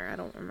downer. I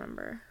don't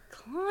remember.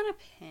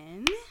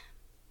 Klonopin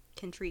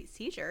can treat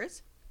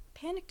seizures,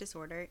 panic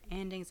disorder,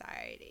 and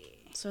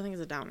anxiety. So I think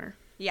it's a downer.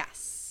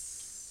 Yes.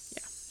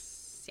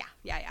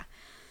 Yeah.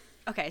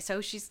 Okay,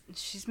 so she's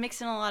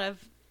mixing a lot of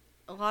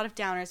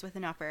downers with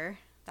an upper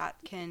that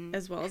can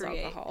as well create...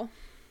 as alcohol.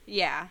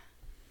 Yeah.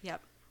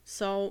 Yep.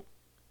 So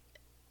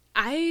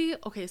I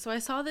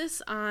saw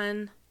this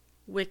on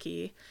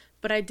Wiki,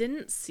 but I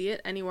didn't see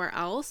it anywhere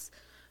else.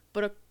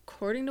 But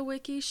according to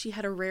Wiki, she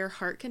had a rare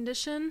heart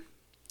condition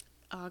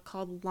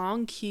called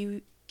long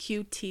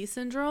QT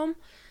syndrome,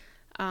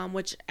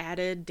 which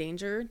added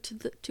danger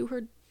to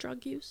her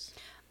drug use.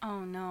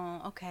 Oh,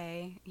 no.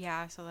 Okay.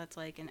 Yeah, so that's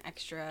like an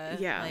extra,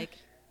 like,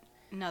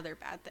 another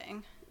bad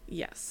thing.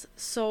 Yes.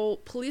 So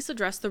police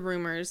addressed the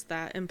rumors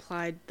that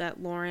implied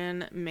that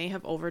Lauren may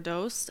have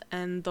overdosed,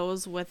 and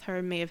those with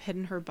her may have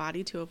hidden her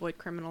body to avoid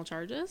criminal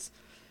charges.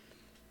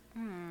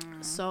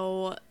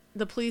 So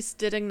the police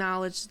did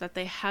acknowledge that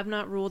they have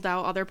not ruled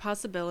out other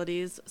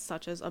possibilities,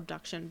 such as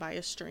abduction by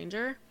a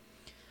stranger.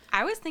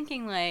 I was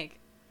thinking, like,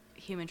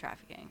 human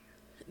trafficking.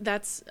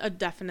 That's a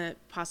definite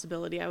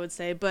possibility, I would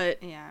say.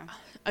 But Yeah.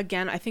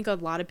 again, I think a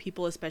lot of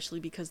people, especially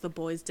because the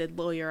boys did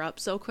lawyer up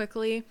so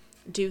quickly,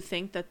 do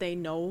think that they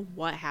know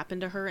what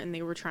happened to her and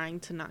they were trying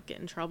to not get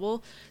in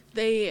trouble.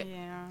 They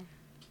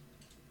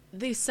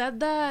said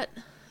that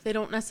they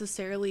don't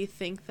necessarily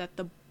think that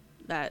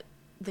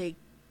they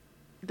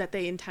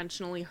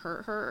intentionally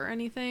hurt her or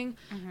anything,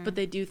 but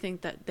they do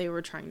think that they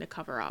were trying to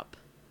cover up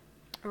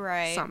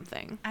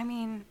something. I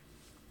mean,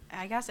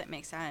 I guess it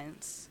makes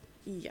sense.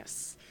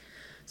 Yes.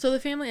 So the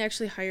family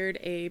actually hired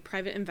a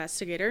private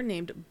investigator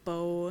named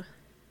Bo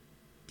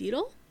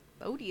Deedle.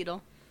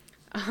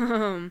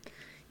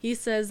 He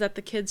says that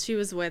the kids she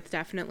was with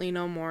definitely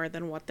know more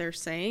than what they're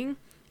saying,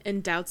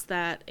 and doubts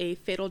that a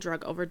fatal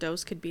drug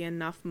overdose could be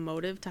enough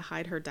motive to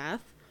hide her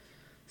death.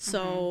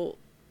 So,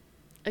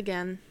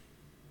 again,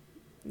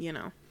 you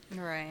know.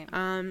 Right.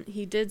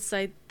 He did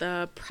cite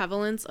the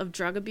prevalence of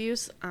drug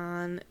abuse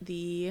on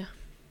the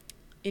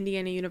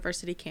Indiana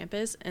University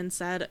campus and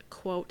said,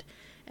 quote,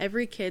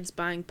 "Every kid's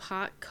buying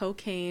pot,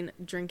 cocaine,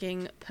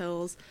 drinking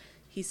pills."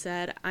 He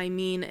said, "I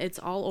mean, it's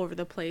all over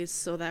the place,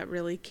 so that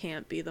really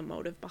can't be the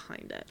motive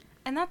behind it."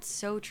 And that's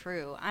so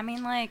true. I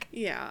mean, like...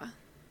 Yeah.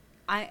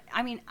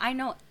 I mean, I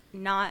know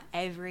not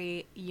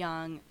every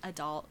young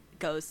adult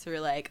goes through,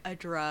 like, a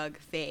drug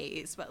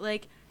phase, but,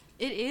 like,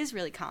 it is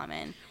really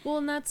common. Well,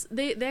 and that's...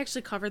 They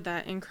actually covered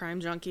that in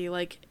Crime Junkie.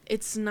 Like,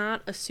 it's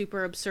not a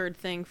super absurd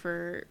thing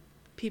for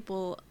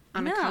people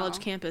on a college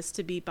campus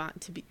to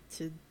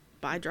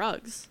buy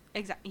drugs.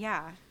 Exactly.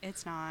 Yeah,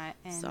 it's not.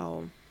 And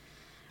so...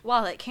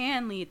 while it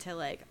can lead to,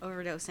 like,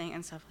 overdosing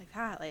and stuff like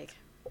that, like...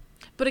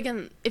 But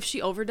again, if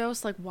she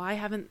overdosed, like, why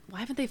haven't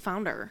they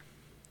found her?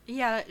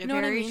 Yeah, you know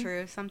what I very mean?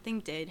 true. Something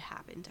did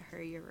happen to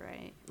her, you're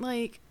right.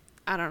 Like,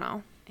 I don't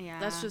know. Yeah.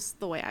 That's just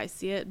the way I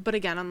see it. But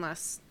again,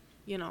 unless,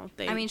 you know,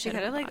 they... I mean, she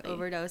could have, like, body.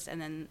 overdosed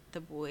and then the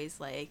boys,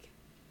 like,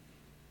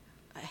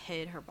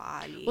 hid her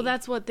body. Well,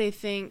 that's what they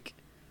think.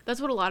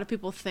 That's what a lot of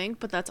people think,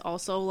 but that's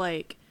also,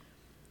 like,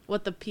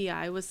 what the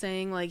PI was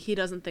saying. Like, he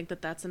doesn't think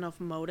that that's enough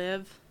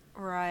motive...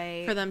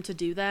 Right. For them to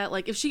do that.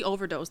 Like, if she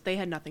overdosed, they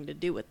had nothing to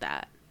do with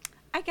that.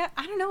 I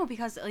don't know,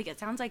 because, like, it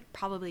sounds like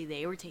probably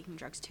they were taking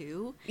drugs,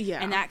 too.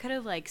 Yeah. And that could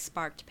have, like,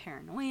 sparked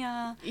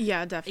paranoia.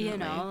 Yeah, definitely. You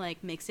know,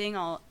 like, mixing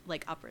all,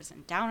 like, uppers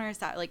and downers,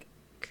 that, like,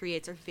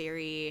 creates a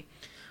very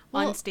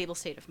unstable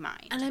state of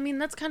mind. And, I mean,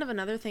 that's kind of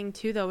another thing,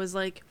 too, though, is,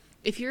 like,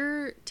 if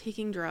you're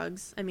taking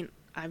drugs, I mean,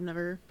 I've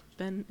never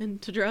been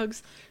into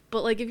drugs,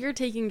 but, like, if you're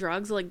taking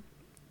drugs, like,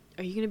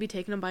 are you going to be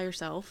taking them by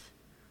yourself?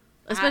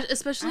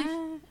 Especially...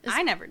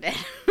 I never did.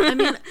 I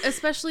mean,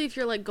 especially if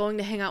you're, like, going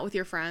to hang out with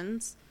your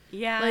friends.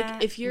 Yeah.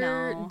 Like, if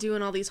you're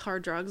doing all these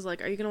hard drugs,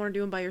 like, are you going to want to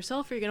do them by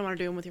yourself, or are you going to want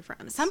to do them with your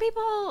friends? Some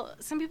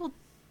people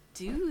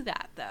do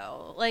that,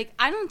 though. Like,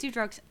 I don't do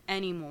drugs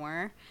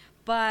anymore,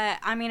 but,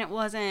 I mean, it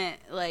wasn't,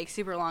 like,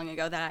 super long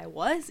ago that I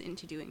was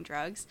into doing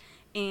drugs,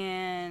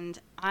 and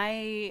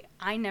I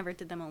never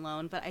did them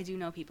alone, but I do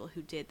know people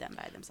who did them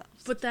by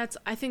themselves. But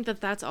I think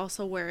that's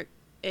also where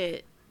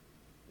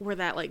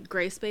that, like,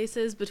 gray space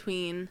is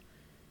between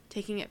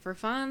taking it for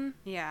fun,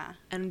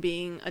 and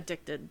being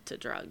addicted to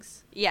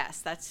drugs. Yes,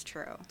 that's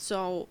true.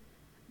 So,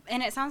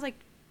 and it sounds like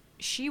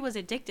she was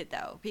addicted,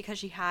 though, because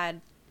she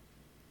had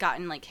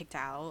gotten, like, kicked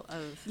out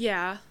of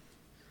the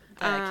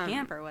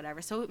camp or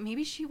whatever. So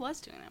maybe she was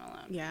doing them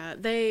alone. Yeah,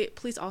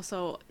 police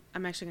also,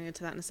 I'm actually gonna get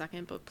to that in a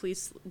second, but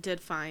police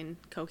did find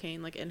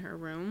cocaine, like, in her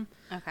room.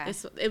 Okay.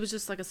 It was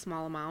just, like, a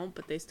small amount,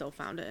 but they still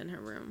found it in her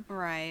room.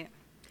 Right.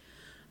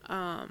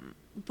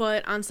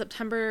 But on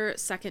September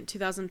 2nd,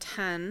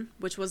 2010,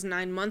 which was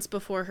 9 months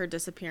before her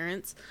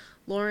disappearance,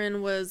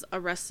 Lauren was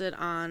arrested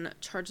on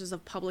charges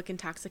of public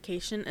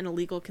intoxication and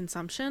illegal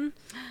consumption.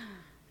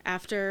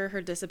 After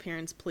her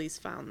disappearance, police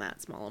found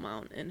that small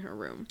amount in her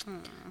room.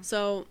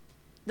 So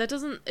it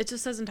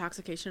just says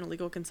intoxication,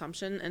 illegal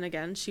consumption, and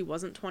again, she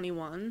wasn't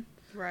 21.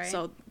 Right.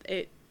 So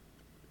it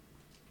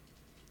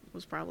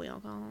was probably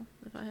alcohol,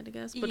 if I had to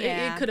guess. But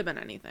it could have been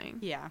anything.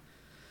 Yeah.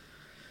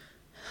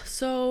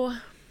 So...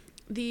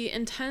 the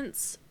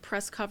intense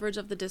press coverage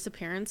of the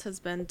disappearance has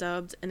been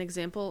dubbed an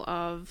example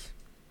of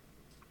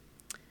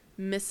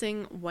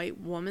missing white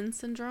woman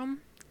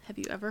syndrome. Have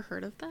you ever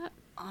heard of that?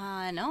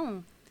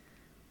 No.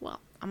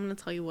 Well, I'm going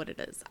to tell you what it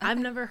is. Okay. I've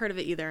never heard of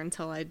it either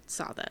until I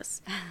saw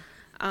this.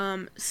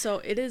 So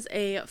it is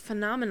a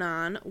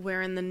phenomenon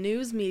wherein the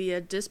news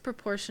media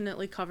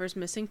disproportionately covers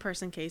missing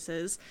person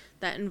cases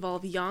that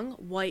involve young,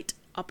 white,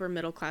 upper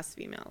middle class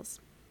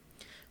females.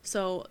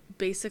 So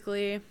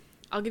basically...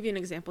 I'll give you an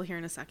example here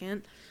in a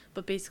second,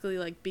 but basically,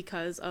 like,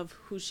 because of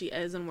who she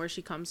is and where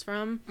she comes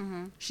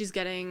from, she's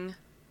getting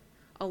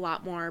a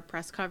lot more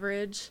press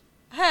coverage.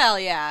 Hell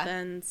yeah.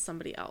 Than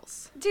somebody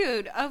else.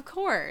 Dude, of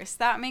course.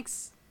 That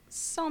makes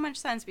so much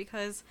sense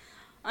because,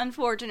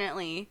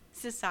 unfortunately,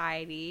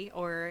 society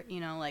or,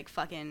 you know, like,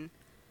 fucking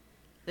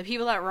the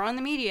people that run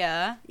the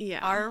media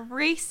are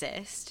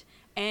racist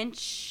and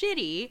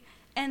shitty,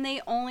 and they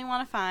only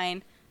want to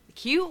find the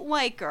cute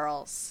white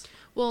girls.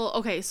 Well,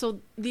 okay, so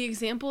the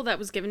example that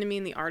was given to me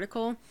in the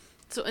article,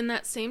 so in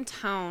that same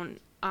town,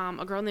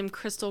 a girl named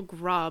Crystal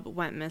Grubb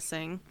went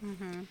missing.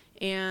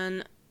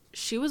 And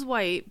she was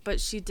white,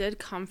 but she did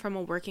come from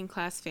a working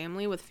class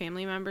family with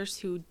family members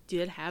who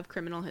did have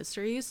criminal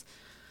histories.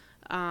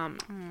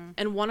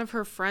 And one of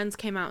her friends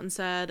came out and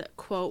said,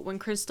 quote, "When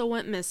Crystal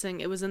went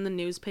missing, it was in the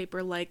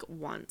newspaper like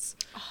once.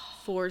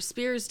 For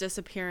Spiere's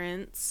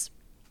disappearance,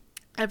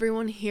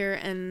 everyone's here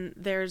and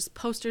there's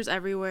posters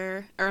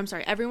everywhere.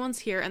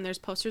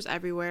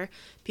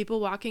 People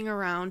walking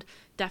around.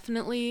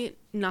 Definitely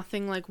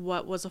nothing like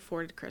what was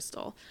afforded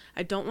Crystal.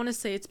 I don't want to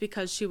say it's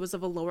because she was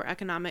of a lower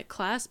economic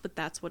class, but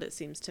that's what it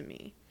seems to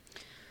me."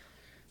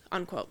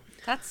 Unquote.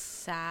 That's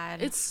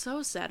sad. It's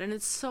so sad and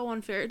it's so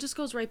unfair. It just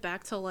goes right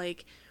back to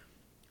like,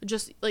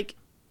 just like,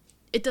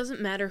 it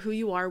doesn't matter who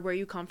you are, where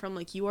you come from.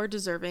 Like, you are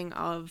deserving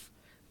of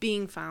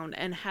being found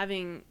and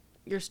having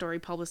your story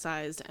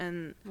publicized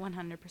and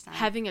 100%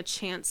 having a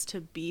chance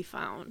to be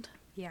found.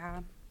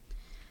 Yeah.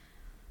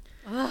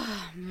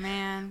 Oh,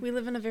 man. We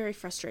live in a very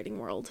frustrating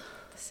world.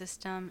 The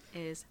system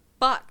is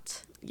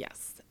fucked.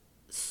 Yes.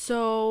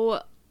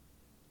 So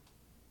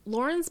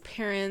Lauren's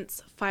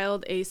parents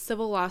filed a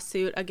civil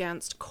lawsuit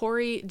against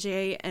Corey,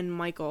 Jay, and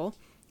Michael,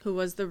 who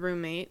was the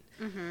roommate.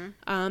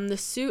 The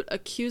suit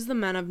accused the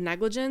men of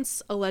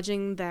negligence,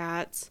 alleging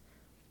that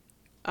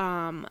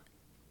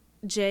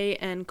Jay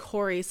and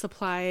Corey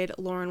supplied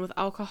Lauren with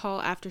alcohol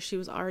after she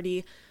was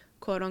already,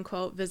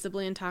 quote-unquote,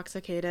 visibly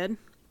intoxicated,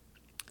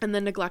 and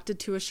then neglected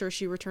to assure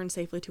she returned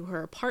safely to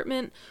her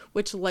apartment,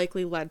 which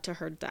likely led to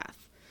her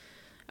death.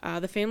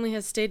 The family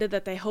has stated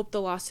that they hope the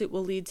lawsuit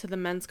will lead to the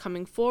men's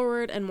coming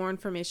forward and more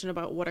information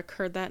about what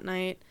occurred that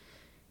night.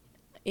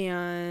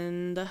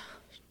 And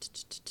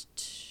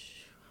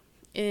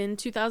in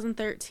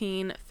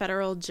 2013,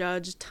 federal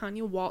judge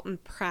Tanya Walton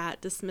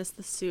Pratt dismissed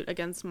the suit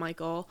against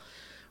Michael,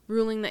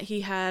 ruling that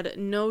he had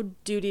no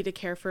duty to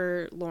care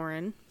for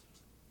Lauren.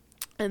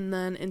 And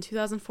then in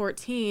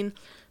 2014,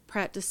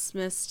 Pratt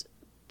dismissed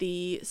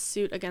the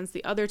suit against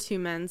the other two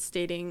men,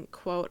 stating,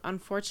 quote,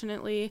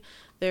 "Unfortunately,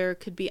 there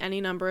could be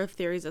any number of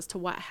theories as to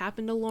what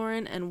happened to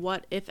Lauren and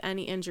what, if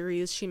any,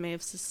 injuries she may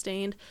have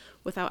sustained.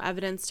 Without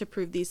evidence to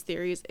prove these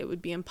theories, it would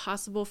be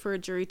impossible for a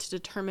jury to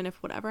determine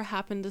if whatever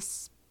happened to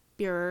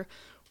Spierer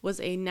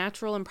was a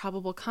natural and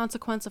probable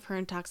consequence of her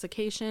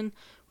intoxication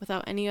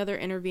without any other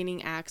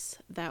intervening acts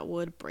that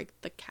would break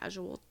the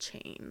causal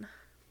chain.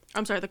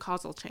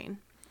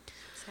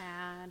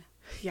 Sad.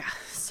 Yeah.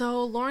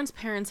 So Lauren's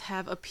parents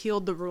have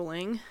appealed the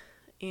ruling,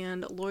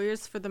 and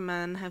lawyers for the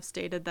men have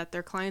stated that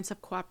their clients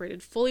have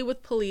cooperated fully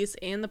with police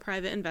and the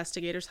private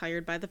investigators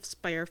hired by the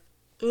Spierer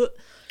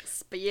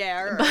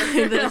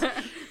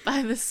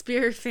by the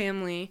Spierer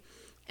family,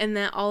 and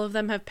that all of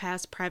them have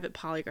passed private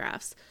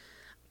polygraphs.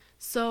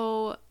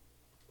 So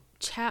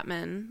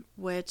Chapman,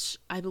 which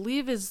I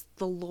believe is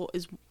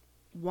is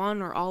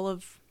one or all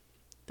of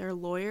their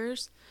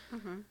lawyers,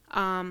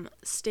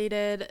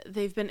 stated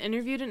they've been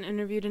interviewed,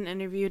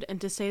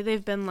 and to say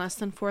they've been less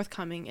than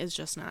forthcoming is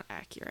just not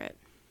accurate.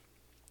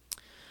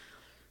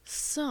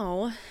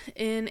 So,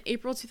 in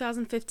April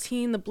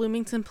 2015, the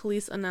Bloomington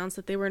police announced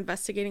that they were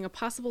investigating a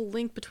possible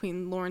link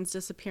between Lauren's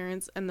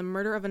disappearance and the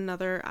murder of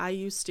another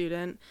IU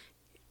student,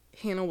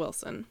 Hannah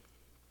Wilson.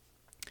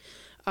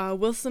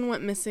 Wilson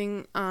went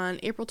missing on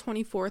April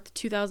 24th,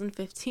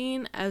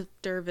 2015,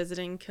 after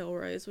visiting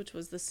Kilroy's, which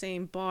was the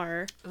same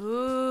bar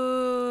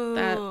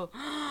that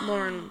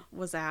Lauren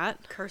was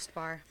at. Cursed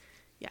bar.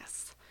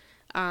 Yes.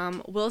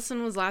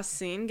 Wilson was last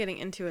seen getting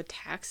into a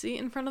taxi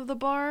in front of the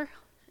bar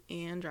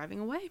and driving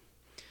away.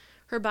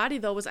 Her body,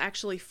 though, was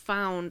actually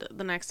found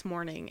the next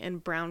morning in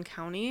Brown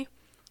County.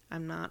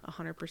 I'm not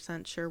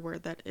 100% sure where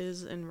that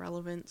is in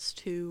relevance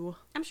to...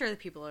 I'm sure the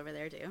people over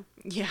there do.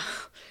 Yeah.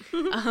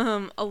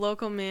 A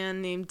local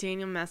man named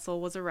Daniel Messel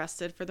was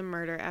arrested for the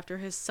murder after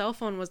his cell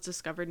phone was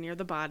discovered near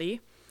the body.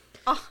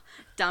 Oh,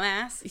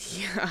 dumbass.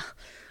 Yeah.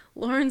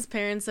 Lauren's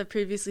parents have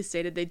previously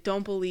stated they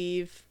don't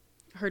believe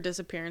her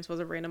disappearance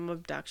was a random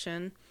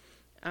abduction.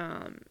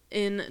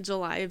 In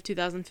July of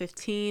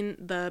 2015,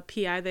 the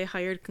PI they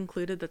hired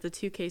concluded that the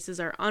two cases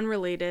are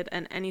unrelated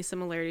and any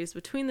similarities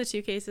between the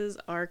two cases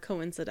are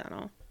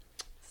coincidental.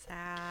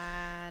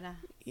 Sad.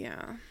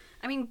 Yeah.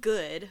 I mean,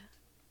 good,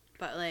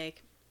 but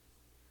like...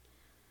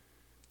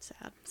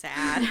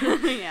 Sad.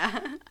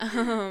 Yeah.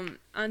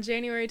 On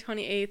January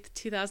 28th,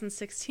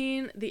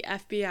 2016, the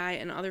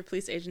FBI and other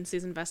police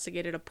agencies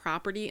investigated a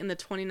property in the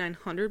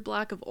 2900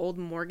 block of Old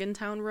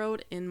Morgantown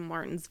Road in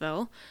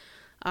Martinsville.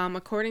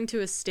 According to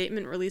a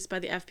statement released by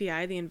the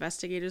FBI, the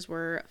investigators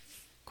were,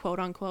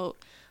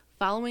 quote-unquote,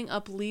 following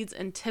up leads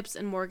and tips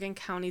in Morgan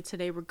County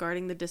today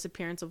regarding the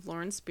disappearance of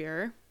Lauren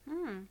Spierer.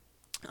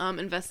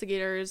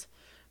 Investigators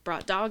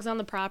brought dogs on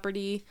the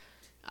property,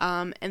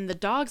 and the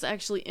dogs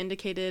actually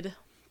indicated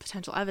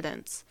potential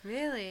evidence.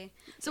 Really?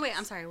 So wait,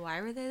 I'm sorry,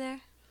 why were they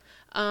there?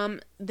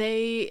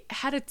 They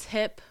had a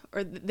tip,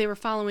 or they were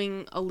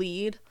following a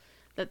lead.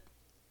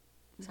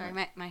 Sorry,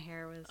 my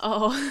hair was...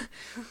 Oh,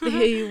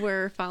 they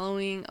were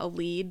following a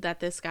lead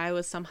that this guy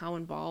was somehow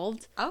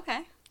involved.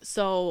 Okay.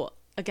 So,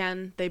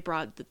 again, they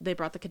brought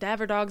the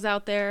cadaver dogs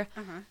out there,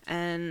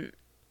 and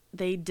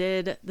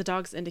the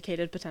dogs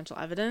indicated potential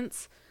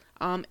evidence.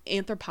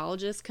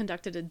 Anthropologists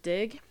conducted a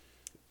dig,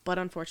 but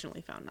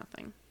unfortunately found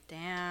nothing.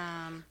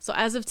 Damn. So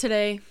as of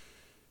today,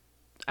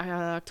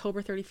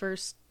 October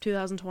 31st,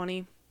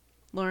 2020,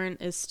 Lauren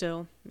is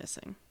still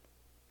missing.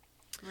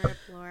 Rip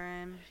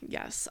Lauren.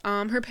 Yes.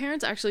 Her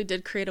parents actually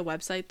did create a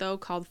website, though,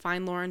 called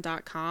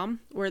findlauren.com,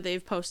 where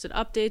they've posted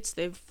updates.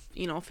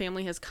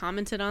 Family has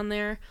commented on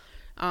there.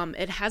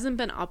 It hasn't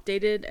been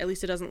updated, at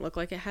least it doesn't look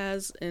like it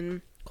has,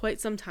 in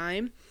quite some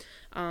time.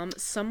 I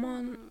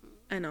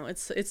know,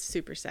 it's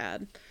super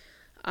sad.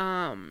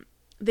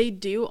 They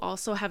do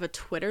also have a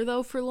Twitter,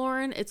 though, for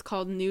Lauren. It's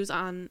called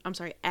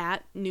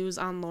at News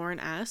on Lauren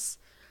S.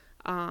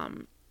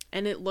 And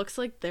it looks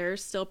like they're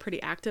still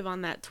pretty active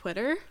on that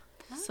Twitter.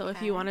 Okay. So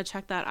if you want to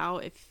check that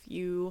out, if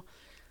you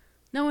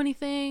know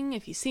anything,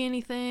 if you see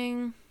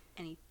anything.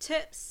 Any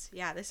tips?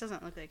 Yeah, this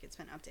doesn't look like it's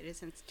been updated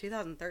since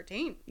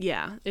 2013.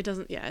 Yeah, it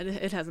doesn't. Yeah,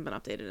 it hasn't been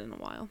updated in a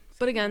while.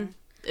 But again,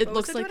 it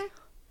looks like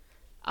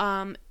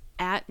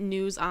at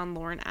News on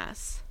Lauren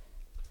S.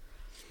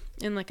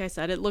 And like I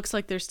said, it looks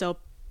like they're still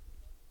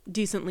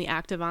decently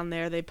active on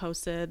there. They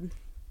posted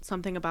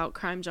something about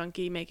Crime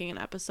Junkie making an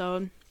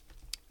episode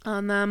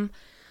on them.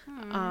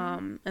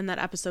 And that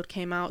episode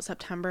came out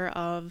September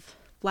of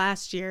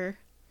last year.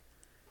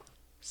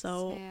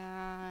 So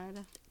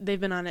sad. They've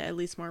been on it at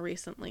least more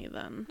recently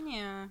than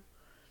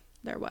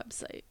their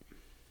website.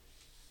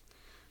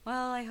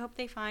 Well, I hope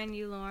they find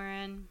you,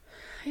 Lauren.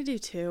 I do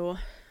too.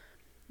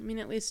 I mean,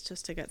 at least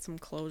just to get some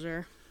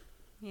closure.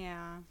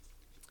 Yeah.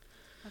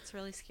 That's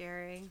really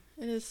scary.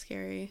 It is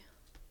scary.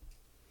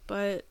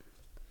 But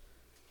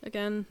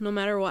again, no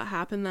matter what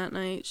happened that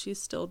night, she's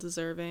still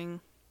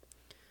deserving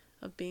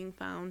of being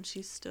found.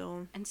 She's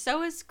still... And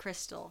so is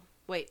Crystal.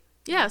 Wait.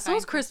 Yeah, so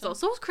is Crystal.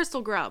 So is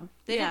Crystal Grubb.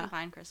 They didn't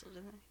find Crystal,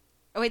 did they?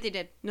 Oh, wait, they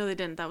did. No, they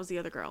didn't. That was the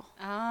other girl.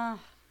 Oh.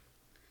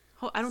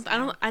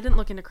 I didn't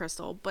look into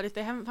Crystal, but if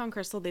they haven't found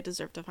Crystal, they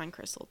deserve to find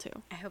Crystal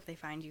too. I hope they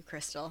find you,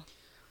 Crystal.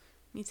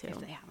 Me too. If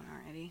they haven't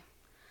already.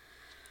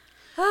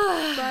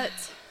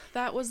 But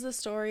that was the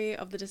story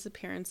of the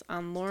disappearance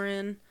on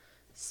Lauren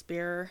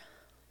Spierer.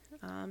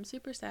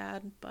 Super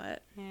sad,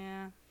 but...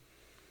 Yeah.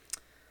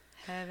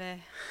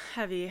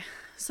 Heavy.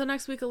 So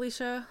next week,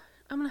 Alisha,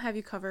 I'm going to have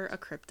you cover a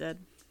cryptid.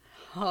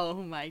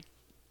 Oh my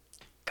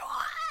god.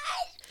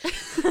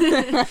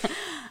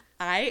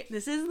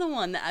 This is the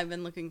one that I've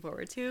been looking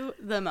forward to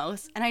the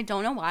most, and I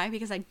don't know why,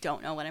 because I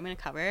don't know what I'm going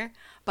to cover,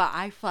 but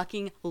I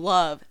fucking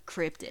love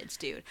cryptids,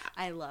 dude.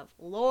 I love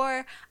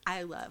lore.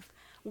 I love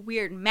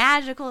weird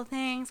magical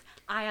things.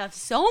 I have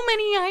so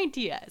many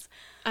ideas.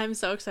 I'm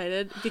so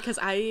excited because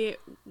I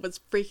was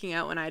freaking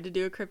out when I had to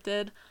do a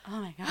cryptid. Oh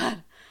my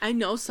god. I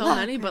know so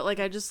many, but like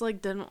I just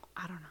like didn't,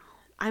 I don't know.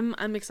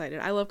 I'm excited.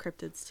 I love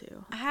cryptids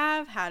too. I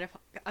have had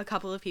a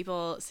couple of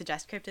people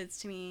suggest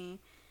cryptids to me,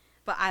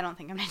 but I don't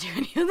think I'm going to do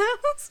any of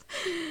those.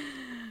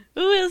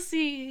 We'll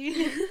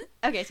see.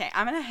 Okay, Tay,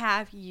 I'm going to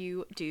have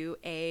you do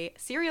a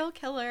serial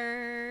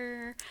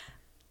killer.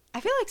 I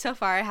feel like so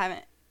far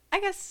I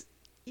guess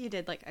you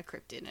did like a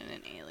cryptid and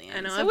an alien. I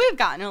know. So we've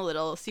gotten a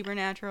little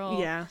supernatural.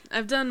 Yeah.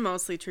 I've done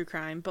mostly true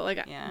crime, but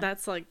like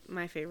that's like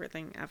my favorite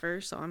thing ever,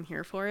 so I'm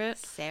here for it.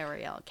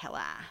 Serial killer.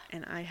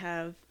 And I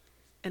have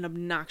an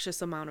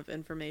obnoxious amount of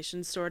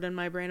information stored in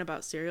my brain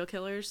about serial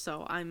killers,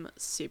 so I'm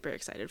super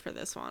excited for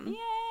this one. Yay!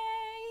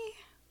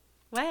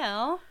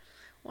 Well,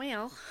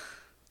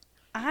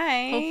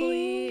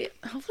 hopefully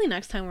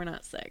next time we're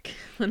not sick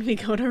when we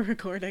go to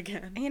record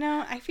again. You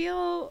know, I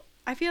feel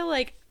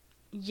like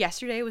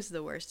yesterday was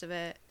the worst of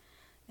it,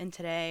 and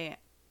today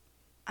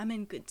I'm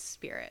in good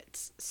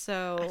spirits.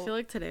 So I feel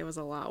like today was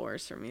a lot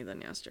worse for me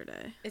than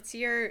yesterday. It's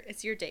your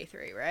day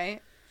 3,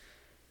 right?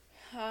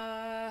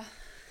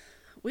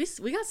 We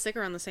got sick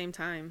around the same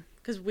time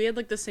because we had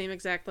like the same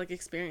exact like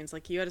experience.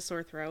 Like you had a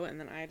sore throat and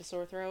then I had a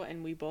sore throat,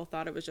 and we both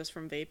thought it was just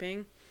from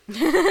vaping.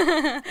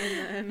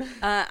 And then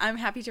I'm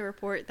happy to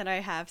report that I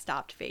have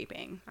stopped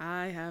vaping.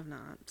 I have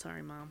not.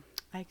 Sorry, Mom.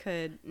 I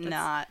could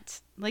not.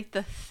 Like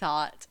the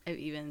thought of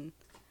even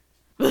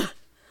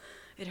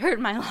it hurt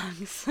my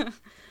lungs.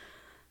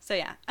 So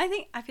yeah,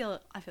 I feel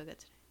good today.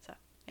 So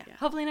yeah.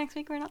 Hopefully next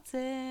week we're not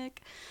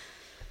sick.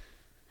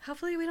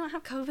 Hopefully we don't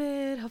have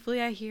COVID.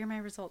 Hopefully I hear my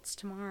results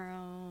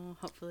tomorrow.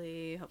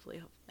 Hopefully.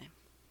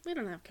 We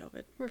don't have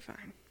COVID. We're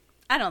fine.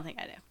 I don't think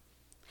I do.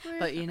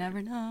 But you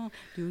never know.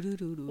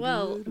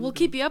 Well, we'll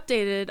keep you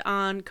updated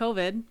on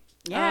COVID.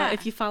 Yeah.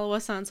 If you follow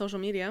us on social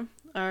media.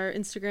 Our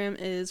Instagram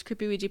is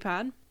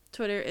CreepyWeegeePod.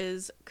 Twitter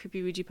is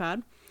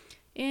CreepyWeegeePod.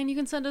 And you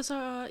can send us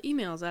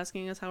emails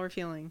asking us how we're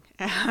feeling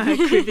at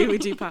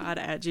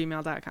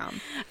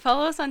creepyweegeepod@gmail.com.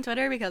 Follow us on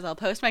Twitter because I'll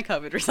post my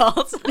COVID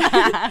results.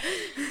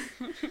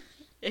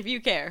 If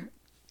you care,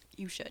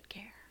 you should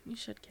care. You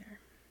should care.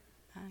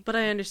 But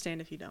I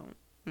understand if you don't.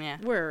 Yeah.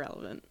 We're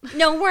irrelevant.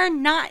 No, we're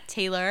not,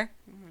 Taylor.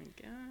 Oh my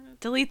god.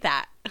 Delete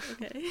that.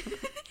 Okay.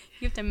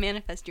 You have to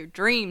manifest your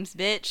dreams,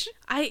 bitch.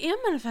 I am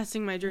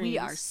manifesting my dreams. We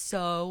are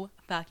so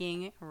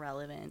fucking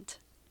relevant.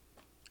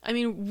 I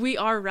mean, we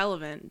are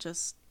relevant,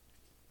 just...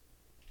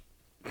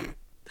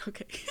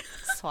 Okay.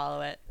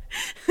 Swallow it.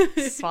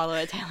 Swallow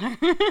it, Taylor.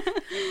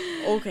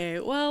 Okay,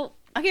 well,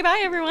 Okay,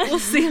 bye, everyone. we'll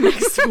see you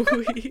next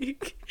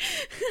week.